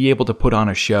 and be able to put on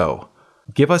a show?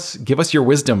 Give us your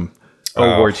wisdom,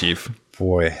 war chief.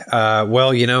 Boy.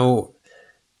 Well,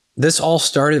 this all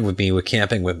started with me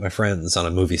camping with my friends on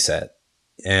a movie set,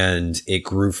 and it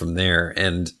grew from there.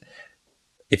 And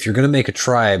if you're going to make a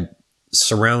tribe,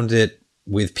 surround it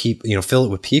with people, fill it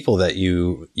with people that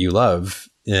you love,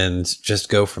 and just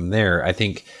go from there. I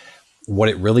think what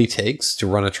it really takes to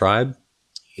run a tribe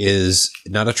is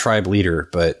not a tribe leader,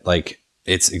 but like,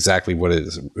 it's exactly what it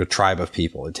is, a tribe of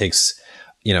people. It takes,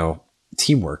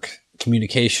 teamwork,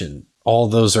 communication. All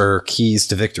those are keys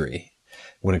to victory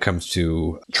when it comes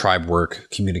to tribe work,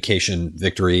 communication,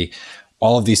 victory.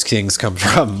 All of these things come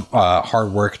from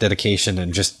hard work, dedication,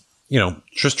 and just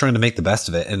trying to make the best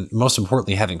of it. And most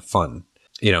importantly, having fun.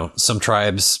 Some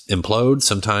tribes implode,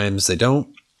 sometimes they don't.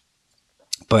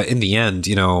 But in the end,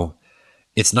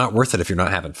 it's not worth it if you're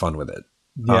not having fun with it.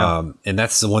 Yeah. And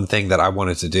that's the one thing that I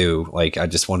wanted to do. Like, I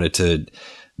just wanted to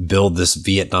build this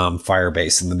Vietnam fire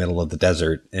base in the middle of the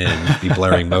desert and be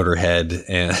blaring Motorhead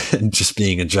and just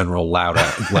being a general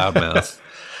loudmouth.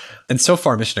 And so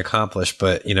far, mission accomplished.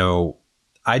 But,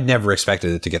 I never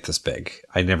expected it to get this big.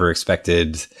 I never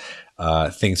expected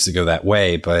things to go that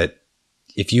way. But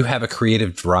if you have a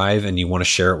creative drive and you want to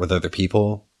share it with other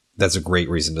people, that's a great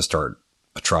reason to start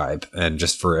a tribe, and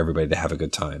just for everybody to have a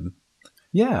good time.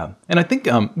 Yeah. And I think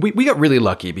we got really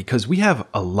lucky because we have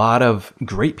a lot of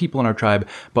great people in our tribe,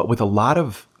 but with a lot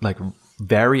of like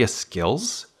various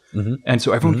skills. Mm-hmm. And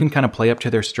so everyone can kind of play up to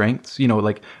their strengths.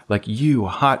 Like you,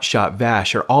 Hotshot,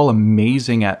 Vash are all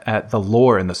amazing at the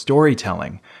lore and the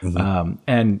storytelling,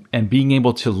 and being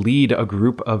able to lead a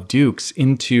group of Dukes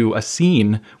into a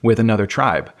scene with another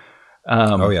tribe.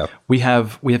 We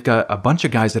have got a bunch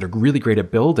of guys that are really great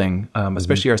at building,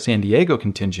 especially our San Diego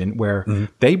contingent, where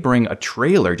they bring a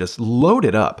trailer just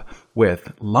loaded up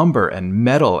with lumber and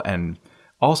metal and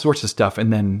all sorts of stuff,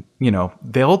 and then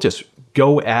they'll just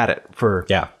go at it for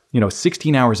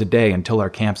 16 hours a day until our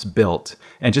camp's built,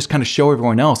 and just kind of show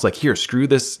everyone else, like, here, screw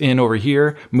this in over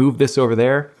here, move this over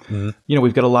there.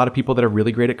 We've got a lot of people that are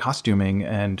really great at costuming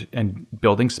and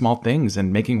building small things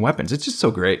and making weapons. It's just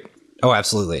so great. Oh,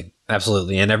 absolutely.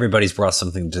 Absolutely. And everybody's brought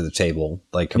something to the table.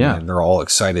 Like, coming in, they're all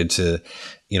excited to,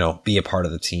 be a part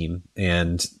of the team.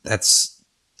 And that's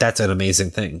an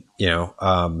amazing thing.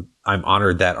 I'm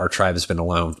honored that our tribe has been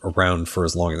around for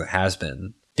as long as it has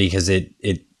been, because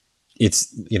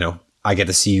it's, I get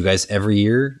to see you guys every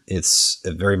year. It's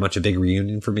very much a big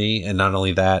reunion for me. And not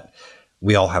only that,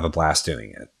 we all have a blast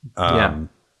doing it.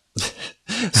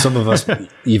 Some of us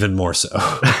even more so.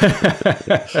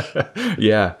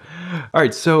 Yeah. All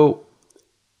right. So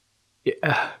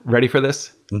ready for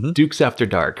this? Mm-hmm. Dukes After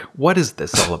Dark. What is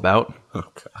this all about? Oh,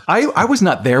 God. I was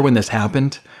not there when this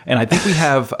happened. And I think we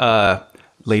have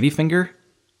Ladyfingers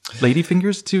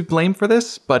to blame for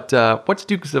this. But what's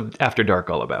Dukes After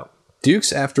Dark all about?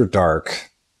 Dukes After Dark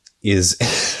is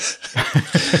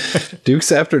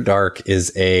Dukes After Dark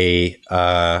is a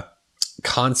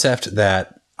concept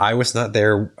that I was not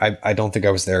there. I don't think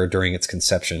I was there during its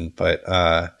conception, but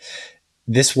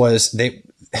this was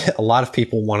a lot of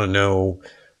people want to know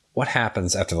what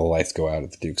happens after the lights go out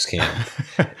at the Duke's camp,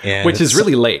 and which is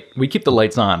really late. We keep the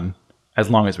lights on as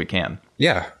long as we can.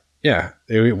 Yeah.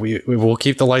 We will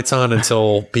keep the lights on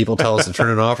until people tell us to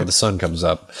turn it off or the sun comes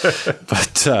up.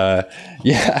 But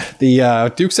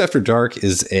the Dukes After Dark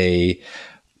is a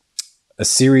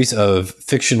series of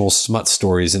fictional smut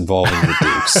stories involving the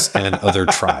Dukes and other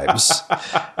tribes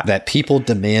that people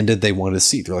demanded they wanted to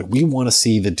see. They're like, we want to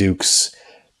see the Dukes,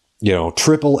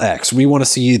 triple X. We want to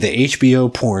see the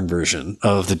HBO porn version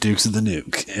of the Dukes of the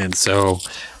Nuke. And so,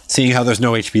 seeing how there's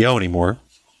no HBO anymore,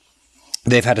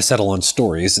 they've had to settle on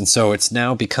stories. And so it's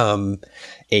now become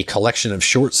a collection of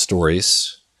short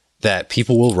stories that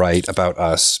people will write about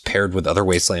us, paired with other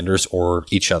Wastelanders or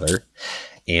each other.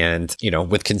 And,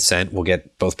 with consent, we'll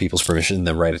get both people's permission,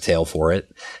 then write a tale for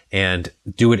it and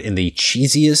do it in the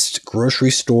cheesiest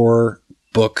grocery store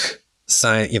book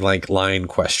line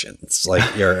questions,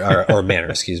 or manner,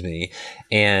 excuse me.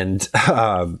 And,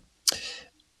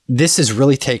 this has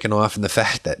really taken off in the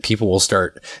fact that people will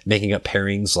start making up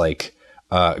pairings like,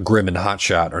 Grimm and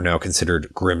Hotshot are now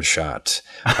considered Grimshot.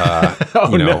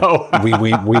 No.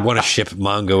 we want to ship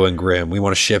Mongo and Grimm. We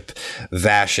want to ship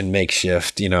Vash and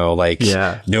Makeshift,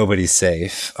 nobody's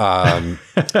safe.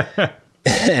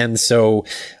 And so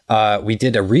we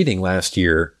did a reading last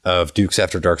year of Dukes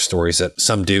After Dark stories that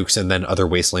some Dukes and then other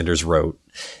Wastelanders wrote.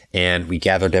 And we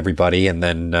gathered everybody, and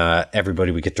then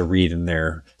everybody would get to read in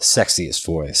their sexiest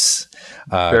voice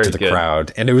to the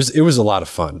crowd. And it was a lot of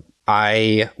fun.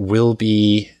 I will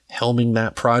be helming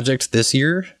that project this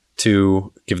year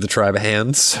to give the tribe a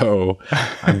hand. So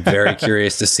I'm very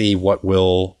curious to see what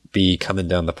will be coming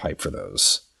down the pipe for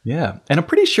those. Yeah. And I'm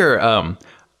pretty sure,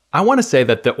 I want to say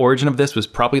that the origin of this was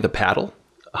probably the paddle.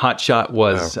 Hotshot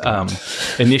was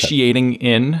initiating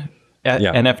in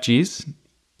NFGs.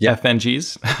 Yep.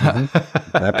 FNGs.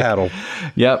 Mm-hmm. That paddle.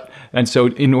 Yep. And so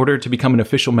in order to become an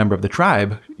official member of the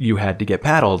tribe, you had to get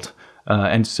paddled.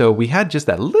 And so we had just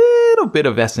that little bit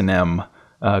of S&M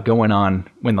going on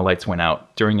when the lights went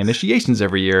out during initiations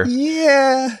every year.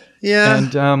 Yeah.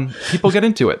 And people get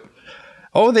into it.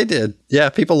 Oh, they did. Yeah,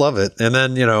 people love it. And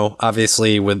then,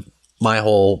 obviously with my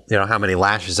whole, how many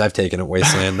lashes I've taken at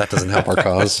Wasteland, that doesn't help our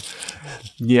cause.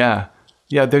 Yeah.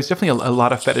 Yeah, there's definitely a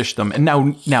lot of fetishdom. And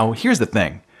now here's the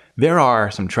thing. There are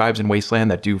some tribes in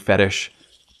Wasteland that do fetish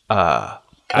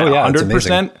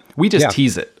 100%. We just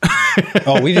tease it.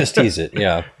 We just tease it.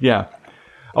 Yeah. Yeah.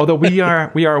 Although we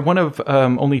are one of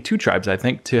only 2 tribes, I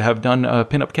think, to have done a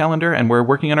pinup calendar, and we're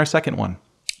working on our second one.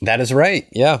 That is right.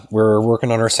 Yeah, we're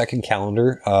working on our second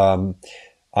calendar.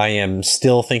 I am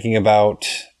still thinking about.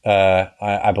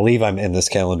 I believe I'm in this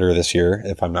calendar this year,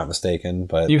 if I'm not mistaken.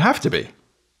 But you have to be.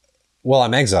 Well,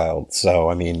 I'm exiled, so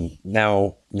I mean,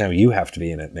 now you have to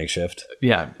be in it, Makeshift.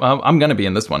 Yeah, I'm going to be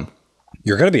in this one.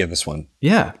 You're going to be in this one.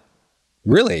 Yeah.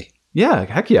 Really? Yeah.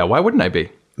 Heck yeah. Why wouldn't I be?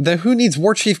 Then who needs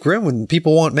WarChief Grimm when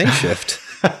people want Makeshift?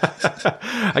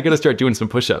 I got to start doing some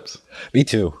push-ups. Me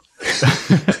too.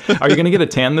 Are you going to get a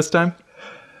tan this time?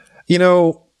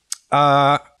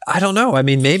 I don't know. I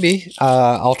mean, maybe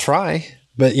I'll try.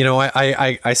 But,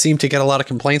 I seem to get a lot of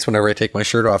complaints whenever I take my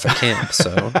shirt off at camp.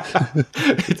 So,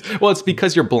 well, it's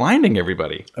because you're blinding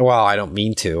everybody. Well, I don't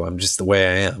mean to. I'm just the way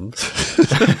I am.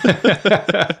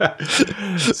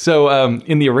 So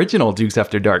in the original Dukes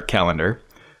After Dark calendar,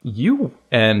 you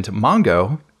and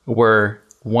Mongo were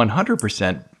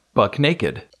 100% buck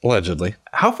naked. Allegedly.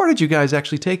 How far did you guys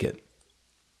actually take it?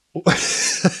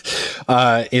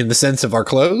 In the sense of our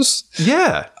clothes?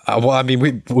 Yeah. Well, I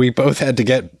mean, we both had to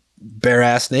get bare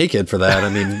ass naked for that. I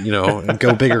mean,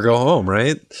 go big or go home,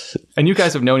 right? And you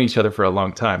guys have known each other for a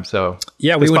long time, so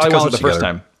yeah, we went to college the first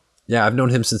time. Yeah, I've known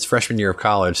him since freshman year of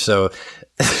college. So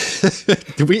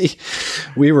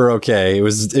we were okay. It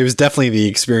was definitely the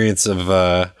experience of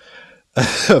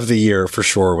the year for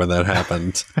sure when that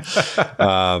happened.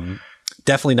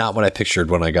 Definitely not what I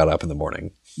pictured when I got up in the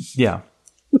morning. Yeah.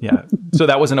 So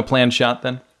that wasn't a planned shot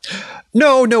then?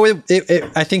 No.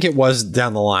 I think it was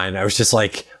down the line. I was just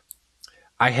like,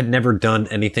 I had never done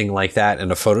anything like that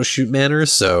in a photo shoot manner,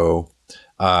 so.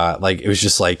 It was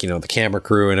just like, the camera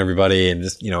crew and everybody and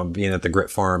just, being at the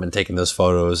grit farm and taking those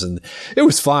photos, and it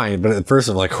was fine. But at first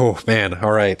I'm like, oh man,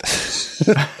 all right,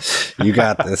 you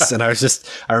got this. And I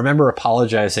remember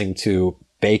apologizing to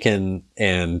Bacon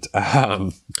and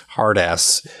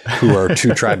Hardass, who are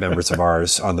two tribe members of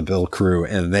ours on the Bill crew,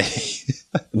 and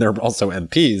they're also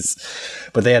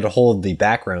MPs, but they had to hold the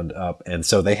background up, and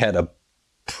so they had a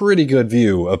pretty good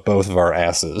view of both of our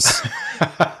asses.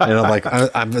 And I'm like,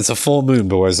 it's a full moon,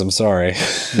 boys. I'm sorry.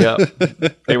 Yeah.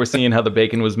 They were seeing how the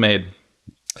bacon was made.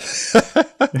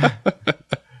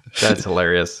 That's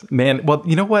hilarious, man. Well,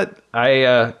 you know what?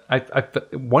 I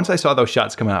once I saw those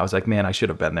shots come out, I was like, man, I should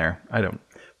have been there.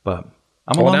 But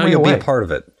I'm a long way you'll away. Be a part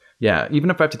of it. Yeah. Even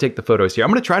if I have to take the photos here,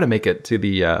 I'm going to try to make it to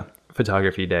the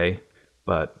photography day,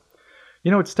 but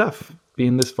it's tough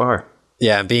being this far.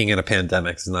 Yeah, being in a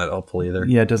pandemic is not helpful either.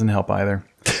 Yeah, it doesn't help either.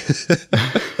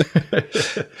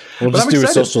 We'll just do a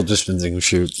social distancing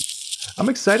shoot. I'm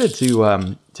excited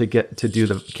to get to do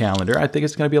the calendar. I think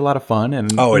it's going to be a lot of fun.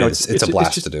 And it is. It's a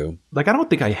blast to do. Like, I don't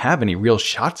think I have any real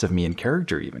shots of me in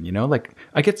character even, Like,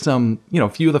 I get some, a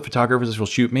few of the photographers will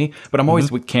shoot me, but I'm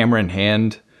always with camera in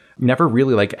hand. Never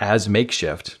really like as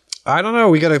makeshift. I don't know.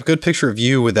 We got a good picture of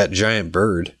you with that giant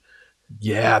bird.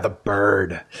 Yeah, the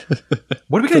bird.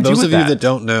 What are we going to do with that? For those of you that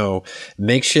don't know,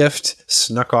 Makeshift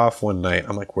snuck off one night.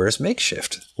 I'm like, where's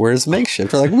Makeshift? Where's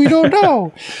Makeshift? They're like, we don't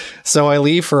know. So I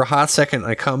leave for a hot second.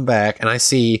 I come back and I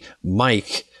see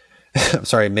Makeshift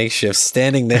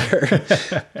standing there,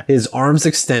 his arms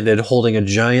extended, holding a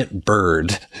giant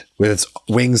bird with its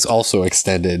wings also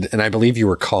extended. And I believe you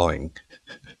were cawing.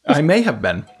 I may have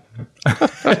been.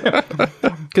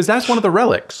 Because that's one of the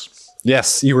relics.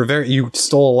 Yes, you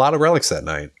stole a lot of relics that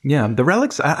night. Yeah, the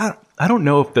relics. I don't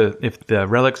know if the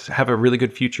relics have a really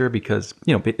good future because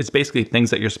it's basically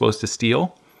things that you're supposed to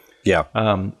steal. Yeah.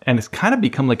 And it's kind of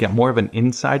become like more of an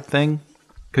inside thing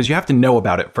because you have to know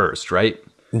about it first, right?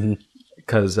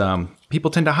 Because people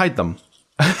tend to hide them.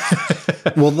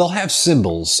 Well, they'll have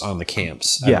symbols on the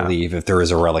camps, I believe, if there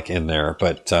is a relic in there.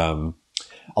 But a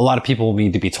lot of people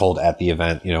need to be told at the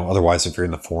event. Otherwise, if you're in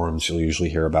the forums, you'll usually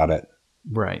hear about it.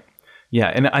 Right. Yeah,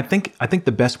 and I think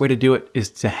the best way to do it is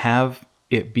to have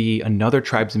it be another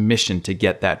tribe's mission to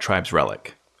get that tribe's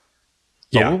relic.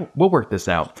 Yeah, we'll work this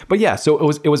out. But yeah, so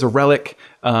it was a relic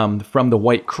from the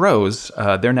White Crows.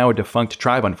 They're now a defunct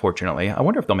tribe, unfortunately. I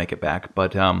wonder if they'll make it back.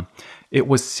 But it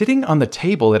was sitting on the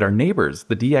table at our neighbors,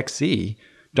 the DXC,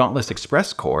 Dauntless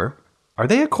Express Corps. Are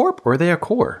they a corp or are they a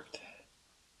core?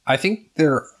 I think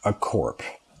they're a corp.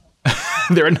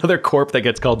 They're another corp that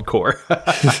gets called core.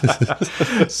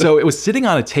 So it was sitting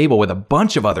on a table with a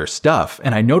bunch of other stuff.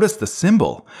 And I noticed the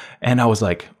symbol and I was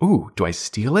like, ooh, do I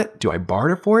steal it? Do I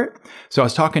barter for it? So I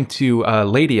was talking to a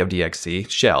lady of DXC,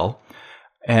 Shell.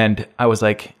 And I was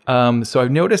like, so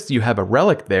I've noticed you have a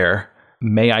relic there.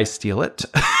 May I steal it?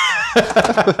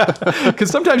 Because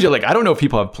sometimes you're like, I don't know if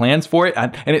people have plans for it.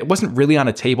 And it wasn't really on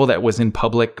a table that was in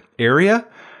public area.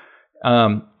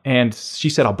 And she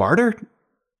said, I'll barter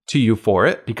to you for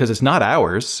it because it's not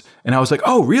ours. And I was like,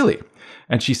 oh, really?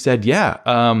 And she said, yeah,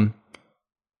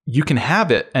 you can have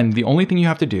it. And the only thing you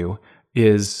have to do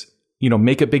is,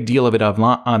 make a big deal of it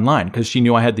online because she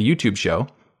knew I had the YouTube show.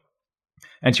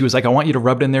 And she was like, I want you to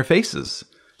rub it in their faces.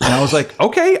 And I was like,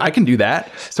 okay, I can do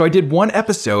that. So I did one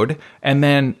episode and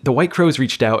then the White Crows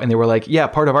reached out and they were like, yeah,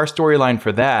 part of our storyline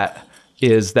for that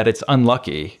is that it's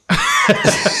unlucky.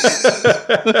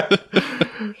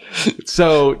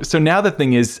 So now the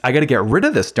thing is, I got to get rid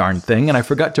of this darn thing, and I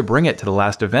forgot to bring it to the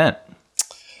last event.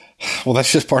 Well,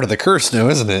 that's just part of the curse now,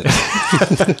 isn't it?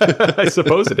 I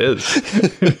suppose it is.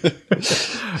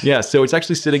 Yeah, so it's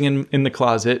actually sitting in the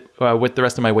closet with the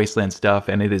rest of my Wasteland stuff,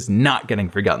 and it is not getting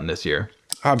forgotten this year.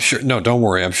 I'm sure. No, don't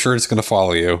worry. I'm sure it's going to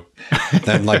follow you.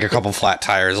 Then like a couple flat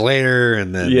tires later,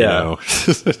 and then,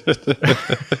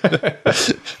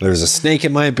 there's a snake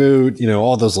in my boot,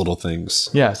 all those little things.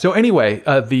 Yeah. So anyway,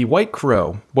 the White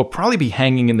Crow will probably be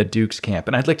hanging in the Duke's camp,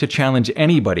 and I'd like to challenge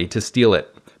anybody to steal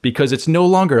it because it's no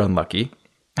longer unlucky.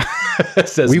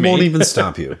 We won't even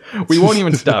stop you. We won't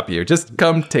even stop you. Just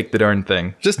come take the darn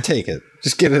thing. Just take it.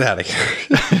 Just get it out of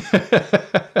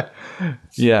here.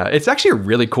 Yeah, it's actually a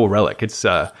really cool relic. It's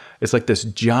like this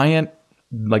giant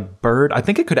bird. I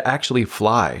think it could actually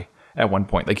fly at one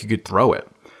point. Like you could throw it.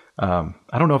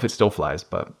 I don't know if it still flies,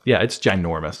 but yeah, it's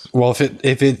ginormous. Well,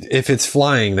 if it's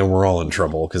flying, then we're all in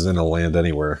trouble because then it'll land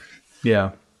anywhere.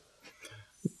 Yeah.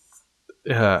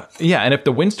 Yeah, and if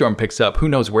the windstorm picks up, who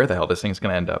knows where the hell this thing's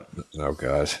going to end up. Oh,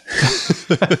 God.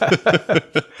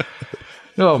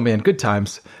 Oh, man, good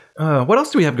times. What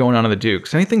else do we have going on in the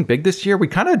Dukes? Anything big this year? We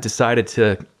kind of decided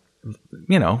to,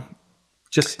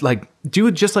 just like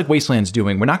Wasteland's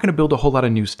doing. We're not going to build a whole lot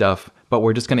of new stuff, but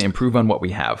we're just going to improve on what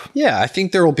we have. Yeah, I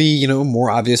think there will be,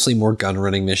 more gun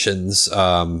running missions.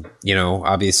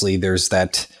 Obviously there's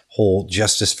that whole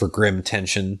Justice for Grimm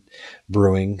tension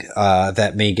brewing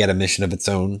that may get a mission of its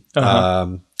own.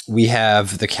 Uh-huh. We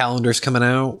have the calendars coming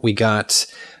out. We got,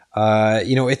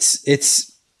 it's.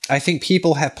 I think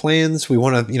people have plans. We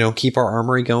want to, keep our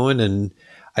armory going, and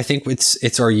I think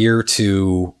it's our year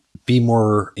to be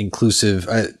more inclusive.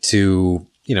 To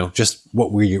just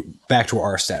what we back to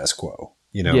our status quo.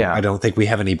 Yeah. I don't think we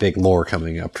have any big lore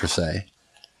coming up per se.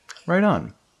 Right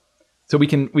on. So we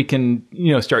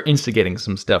can start instigating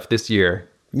some stuff this year.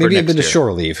 Maybe a bit of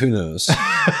shore leave. Who knows?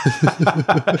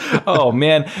 Oh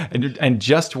man! And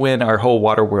just when our whole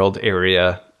Waterworld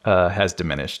area has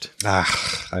diminished.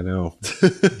 I know.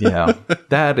 Yeah,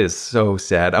 that is so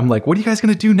sad. I'm like, what are you guys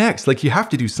gonna do next? Like, you have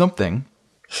to do something.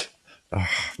 Oh,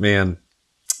 man.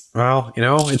 Well,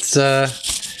 it's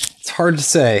hard to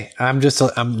say. I'm just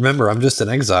an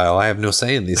exile. I have no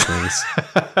say in these things.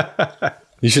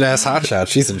 You should ask Hotshot.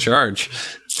 She's in charge.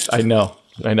 I know.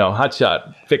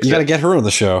 Hotshot, fix it. You got to get her on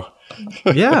the show.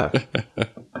 Yeah.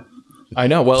 I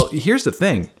know. Well, here's the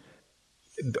thing.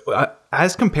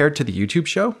 As compared to the YouTube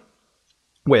show,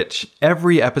 which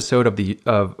every episode of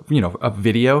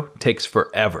video takes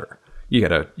forever. You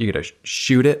gotta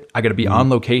shoot it. I gotta be on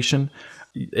location.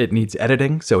 It needs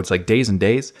editing, so it's like days and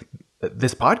days.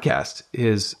 This podcast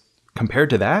is, compared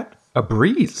to that, a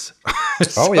breeze.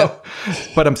 Yeah.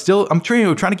 But I'm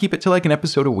trying to keep it to like an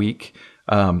episode a week.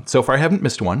 So far I haven't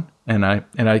missed one, and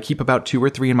I keep about 2 or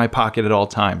 3 in my pocket at all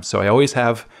times. So I always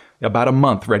have about a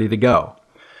month ready to go.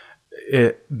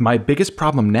 My biggest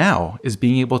problem now is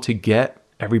being able to get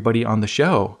everybody on the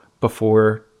show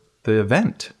before the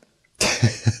event.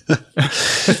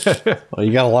 Well,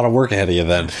 you got a lot of work ahead of you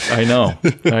then. I know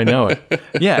it.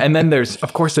 Yeah, and then there's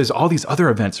all these other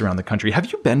events around the country.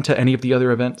 Have you been to any of the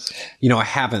other events? I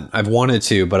haven't. I've wanted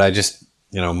to, but I just,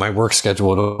 my work schedule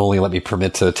would only let me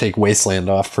permit to take Wasteland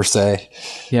off per se.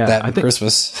 Yeah, that and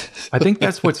Christmas. I think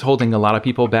that's what's holding a lot of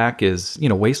people back is,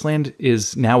 Wasteland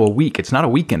is now a week. It's not a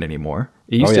weekend anymore.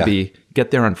 It used to be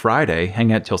get there on Friday,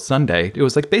 hang out till Sunday. It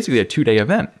was like basically a 2-day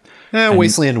event.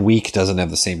 Wasteland Week doesn't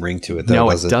have the same ring to it, though, no,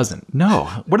 it doesn't. No.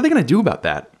 What are they going to do about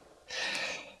that?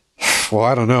 Well,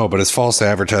 I don't know, but it's false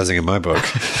advertising in my book.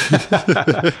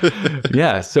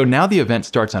 Yeah, so now the event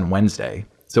starts on Wednesday.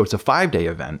 So it's a 5-day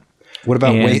event. What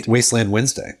about Wasteland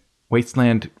Wednesday?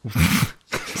 Wasteland,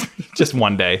 just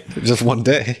one day. Just one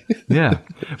day. Yeah.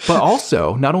 But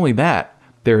also, not only that,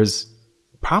 there's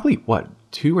probably,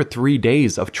 2 or 3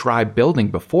 days of tribe building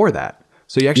before that.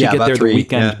 So you actually get there the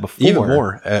weekend before. Even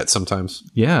more sometimes.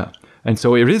 Yeah. And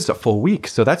so it is a full week.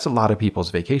 So that's a lot of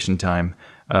people's vacation time,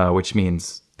 which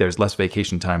means there's less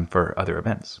vacation time for other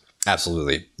events.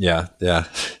 Absolutely. Yeah. Yeah.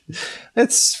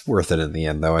 It's worth it in the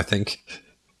end, though, I think.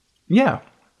 Yeah.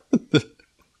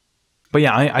 But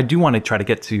yeah, I do want to try to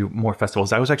get to more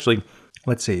festivals. I was actually,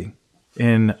 let's see,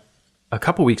 in a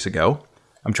couple weeks ago,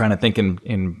 I'm trying to think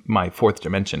in my fourth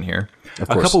dimension here. A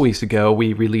couple weeks ago,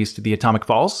 we released the Atomic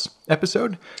Falls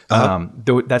episode.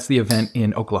 That's the event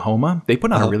in Oklahoma. They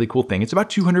put on a really cool thing. It's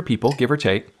about 200 people, give or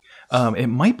take. It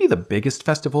might be the biggest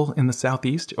festival in the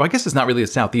Southeast. Well, I guess it's not really the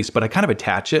Southeast, but I kind of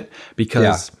attach it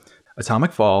because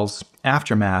Atomic Falls,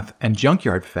 Aftermath, and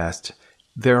Junkyard Fest,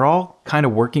 they're all kind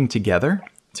of working together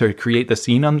to create the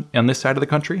scene on this side of the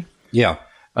country. Yeah.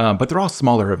 But they're all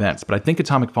smaller events. But I think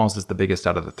Atomic Falls is the biggest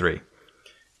out of the 3.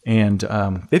 And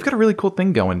they've got a really cool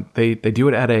thing going. They do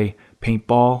it at a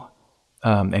paintball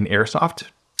and airsoft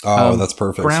that's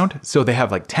perfect. ground. So they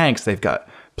have like tanks, they've got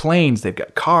planes, they've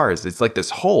got cars. It's like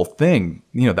this whole thing.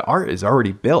 The art is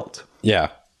already built. Yeah.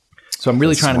 So I'm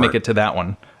really trying to make it to that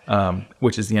one,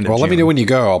 which is the end of June. Well, let me know when you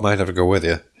go. I might have to go with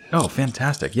you. Oh,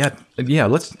 fantastic. Yeah.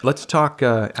 Let's talk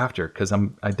after, because I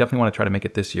definitely want to try to make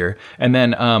it this year. And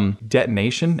then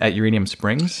Detonation at Uranium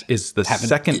Springs is the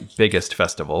second biggest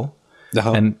festival.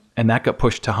 And that got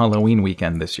pushed to Halloween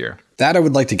weekend this year. That I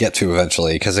would like to get to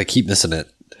eventually because I keep missing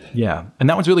it. Yeah. And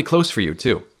that one's really close for you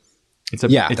too. It's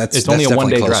that's only a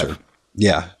 1-day closer. drive.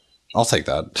 Yeah. I'll take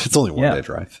that. It's only a 1-day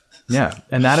drive. Yeah.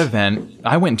 And that event,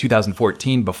 I went in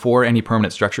 2014 before any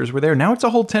permanent structures were there. Now it's a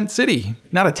whole tent city.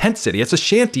 Not a tent city. It's a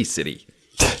shanty city.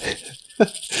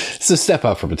 It's a step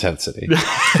up from a tent city.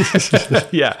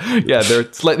 Yeah,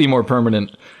 they're slightly more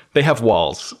permanent. They have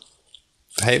walls.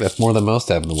 Hey, that's more than most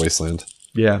have in the Wasteland.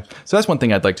 Yeah. So that's one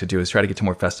thing I'd like to do is try to get to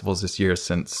more festivals this year,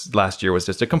 since last year was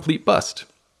just a complete bust.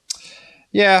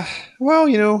 Yeah. Well,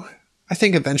 I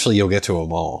think eventually you'll get to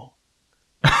them all.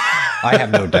 I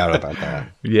have no doubt about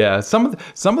that. Yeah. Some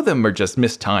of them are just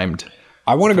mistimed.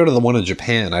 I want to go to the one in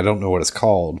Japan. I don't know what it's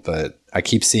called, but I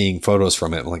keep seeing photos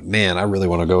from it. I'm like, man, I really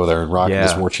want to go there and rock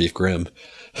this WarChief Grimm.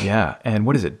 Yeah. And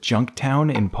what is it?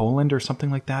 Junktown in Poland or something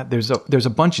like that? There's a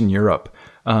bunch in Europe.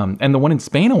 And the one in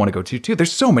Spain I want to go to too.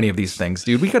 There's so many of these things,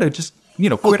 dude. We got to just,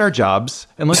 quit our jobs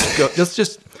and let's go. Let's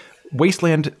just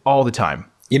Wasteland all the time.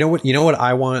 You know what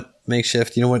I want,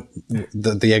 Makeshift? You know what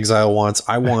the Exile wants?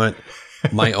 I want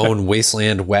my own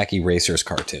Wasteland Wacky Racers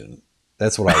cartoon.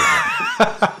 That's what I want.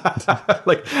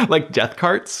 like death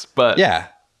carts, but yeah,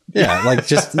 like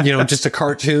just a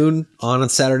cartoon on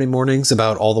Saturday mornings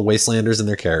about all the Wastelanders and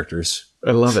their characters.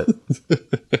 I love it.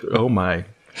 Oh my,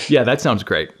 yeah, that sounds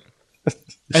great.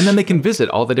 And then they can visit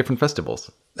all the different festivals.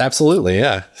 Absolutely,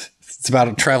 yeah. It's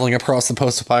about traveling across the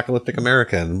post-apocalyptic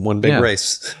America in one big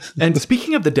race. And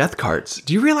speaking of the death carts,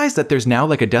 do you realize that there's now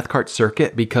like a death cart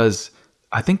circuit? Because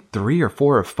I think 3 or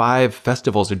 4 or 5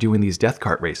 festivals are doing these death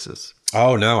cart races.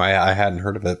 Oh, no, I hadn't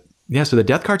heard of it. Yeah, so the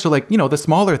death carts are like, the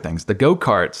smaller things, the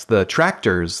go-karts, the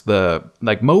tractors, the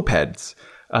like mopeds,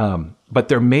 but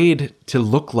they're made to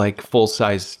look like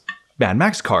full-size Mad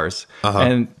Max cars.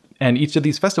 Uh-huh. And each of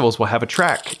these festivals will have a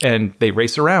track, and they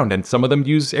race around, and some of them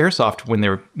use airsoft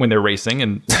when they're racing.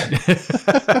 And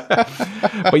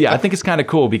but yeah, I think it's kind of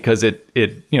cool because it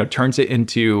turns it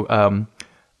into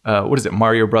what is it,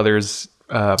 Mario Brothers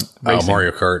racing. Oh, Mario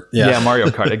Kart. Yeah, Mario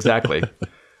Kart, exactly.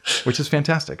 Which is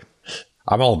fantastic.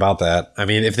 I'm all about that. I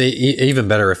mean, if they even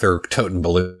better if they're toting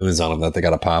balloons on them that they got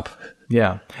to pop.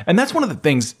 Yeah, and that's one of the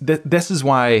things. This is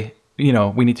why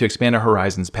we need to expand our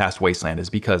horizons past Wasteland, is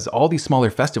because all these smaller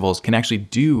festivals can actually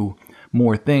do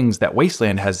more things that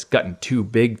Wasteland has gotten too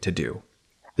big to do.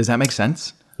 Does that make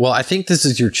sense? Well, I think this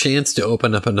is your chance to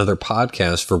open up another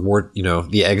podcast for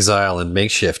the Exile and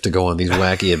Makeshift to go on these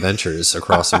wacky adventures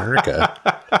across America.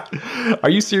 Are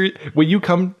you serious? Will you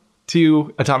come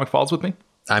to Atomic Falls with me?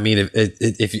 I mean,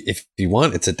 if you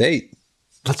want, it's a date.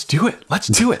 Let's do it.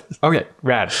 Okay,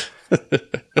 rad.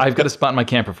 I've got a spot in my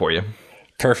camper for you.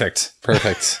 Perfect.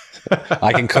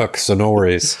 I can cook, so no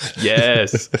worries.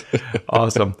 Yes.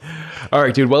 Awesome. All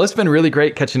right, dude. Well, it's been really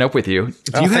great catching up with you.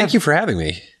 Thank you for having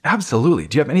me. Absolutely.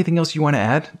 Do you have anything else you want to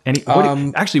add?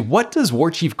 What does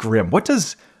WarChief Grimm, what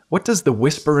does the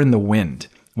whisper in the wind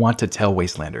want to tell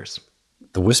Wastelanders?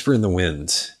 The whisper in the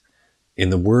wind.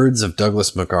 In the words of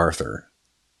Douglas MacArthur,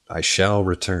 I shall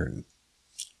return.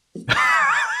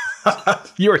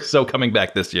 You are so coming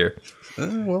back this year.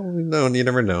 Well, no, you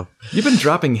never know. You've been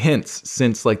dropping hints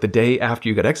since like the day after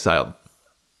you got exiled.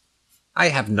 I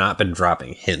have not been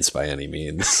dropping hints by any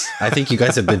means. I think you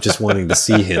guys have been just wanting to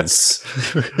see hints.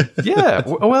 Yeah.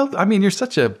 Well, I mean, you're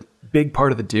such a big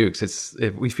part of the Dukes.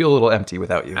 We feel a little empty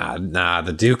without you. Nah,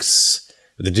 the Dukes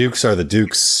are the Dukes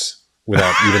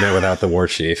without the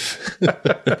WarChief.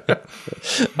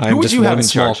 I'm just one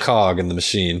small cog in the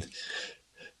machine.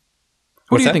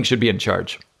 Who do you think should be in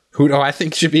charge? Who do I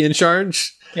think should be in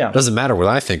charge? Yeah. It doesn't matter what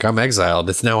I think. I'm exiled.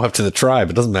 It's now up to the tribe.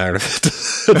 It doesn't matter.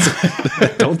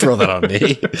 Don't throw that on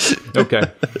me. Okay.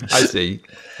 I see.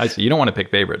 You don't want to pick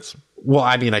favorites. Well,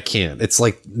 I mean, I can't. It's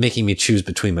like making me choose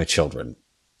between my children.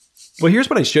 Well, here's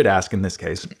what I should ask in this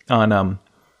case. On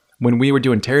when we were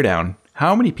doing Teardown,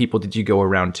 how many people did you go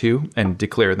around to and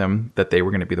declare them that they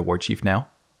were going to be the WarChief now?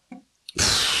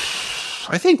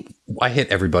 I think I hit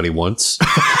everybody once.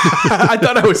 I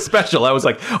thought I was special. I was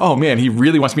like, oh man, he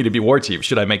really wants me to be WarChief.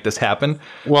 Should I make this happen?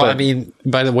 Well, I mean,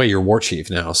 by the way, you're WarChief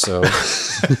now, so.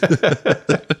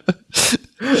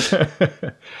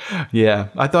 Yeah,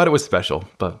 I thought it was special,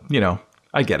 but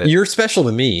I get it. You're special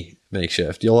to me,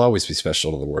 Makeshift. You'll always be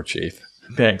special to the WarChief.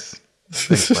 Thanks,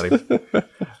 buddy.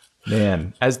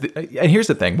 Man, and here's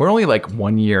the thing: we're only like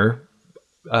 1 year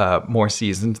more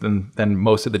seasoned than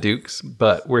most of the Dukes,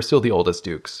 but we're still the oldest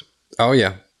Dukes. Oh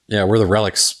yeah, we're the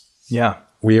relics. Yeah,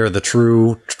 we are the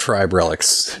true tribe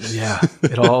relics. Yeah,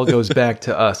 it all goes back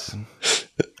to us,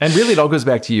 and really, it all goes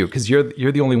back to you because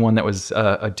you're the only one that was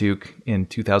a Duke in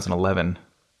 2011.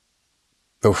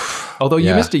 Oof, although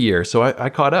you missed a year, so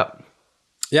I caught up.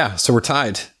 Yeah, so we're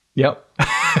tied. Yep.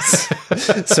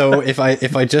 So if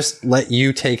I just let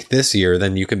you take this year,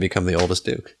 then you can become the oldest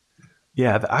Duke.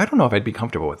 Yeah, I don't know if I'd be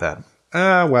comfortable with that.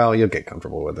 Well, you'll get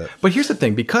comfortable with it. But here's the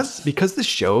thing, because the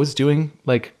show is doing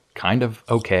like kind of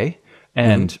okay,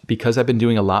 and because I've been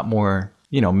doing a lot more,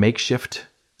 makeshift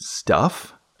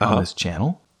stuff, on this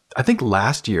channel. I think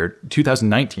last year,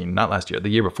 2019, not last year, the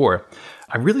year before,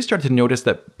 I really started to notice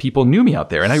that people knew me out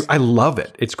there, and I love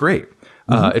it. It's great.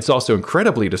 It's also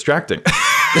incredibly distracting.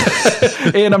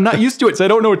 And I'm not used to it, so I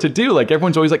don't know what to do. Like,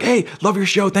 everyone's always like, hey, love your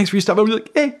show. Thanks for your stuff. I'm like,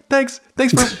 hey, thanks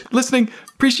for listening.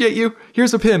 Appreciate you.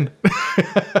 Here's a pin.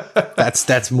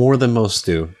 That's more than most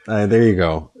do. There you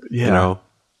go. Yeah. You know,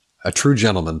 a true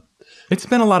gentleman. It's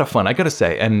been a lot of fun, I got to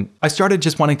say. And I started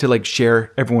just wanting to like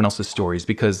share everyone else's stories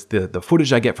because the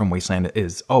footage I get from Wasteland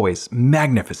is always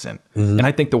magnificent. And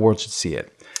I think the world should see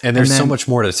it. And there's so much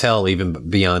more to tell even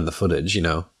beyond the footage, you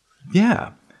know?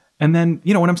 Yeah. And then,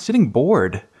 you know, when I'm sitting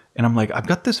bored and I'm like, I've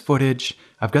got this footage,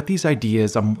 I've got these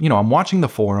ideas, I'm watching the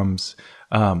forums.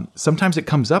 Sometimes it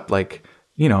comes up like,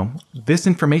 you know, this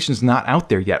information is not out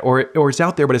there yet, or it's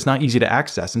out there, but it's not easy to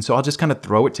access. And so I'll just kind of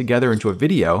throw it together into a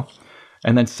video.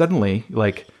 And then suddenly,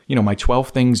 like, you know, my 12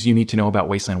 things you need to know about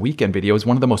Wasteland Weekend video is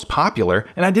one of the most popular.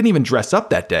 And I didn't even dress up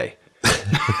that day.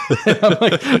 I'm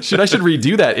like, I should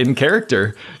redo that in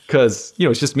character because, you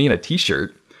know, it's just me in a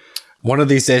t-shirt. One of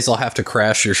these days I'll have to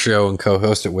crash your show and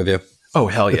co-host it with you. Oh,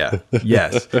 hell yeah.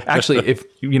 Yes. Actually, if,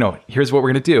 you know, here's what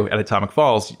we're going to do at Atomic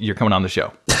Falls. You're coming on the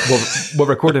show. We'll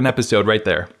record an episode right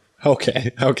there.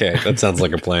 Okay. That sounds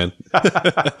like a plan.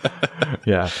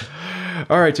 Yeah.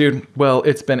 All right, dude. Well,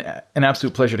 it's been an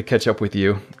absolute pleasure to catch up with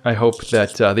you. I hope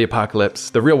that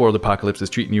the real world apocalypse is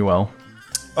treating you well.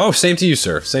 Oh, same to you,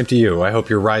 sir. Same to you. I hope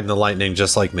you're riding the lightning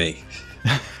just like me.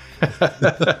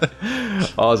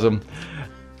 Awesome.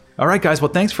 All right, guys.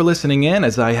 Well, thanks for listening in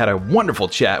as I had a wonderful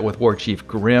chat with WarChief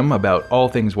Grimm about all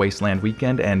things Wasteland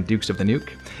Weekend and Dukes of the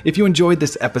Nuke. If you enjoyed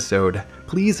this episode,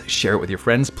 please share it with your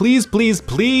friends. Please, please,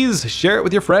 please share it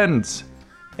with your friends.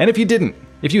 And if you didn't,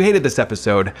 if you hated this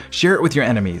episode, share it with your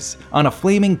enemies on a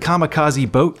flaming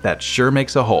kamikaze boat that sure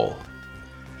makes a hole.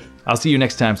 I'll see you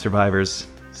next time, survivors.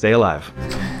 Stay alive.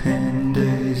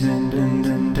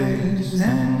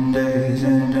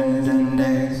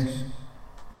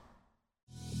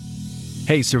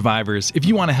 Hey survivors, if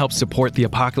you want to help support The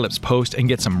Apocalypse Post and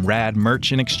get some rad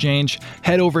merch in exchange,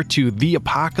 head over to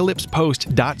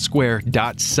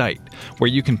theapocalypsepost.square.site, where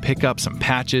you can pick up some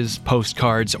patches,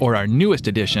 postcards, or our newest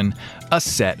edition, a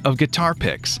set of guitar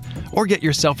picks. Or get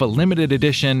yourself a limited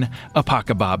edition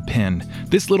Apocabob pin.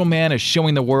 This little man is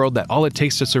showing the world that all it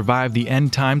takes to survive the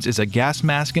end times is a gas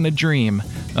mask and a dream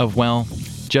of, well,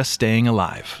 just staying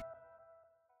alive.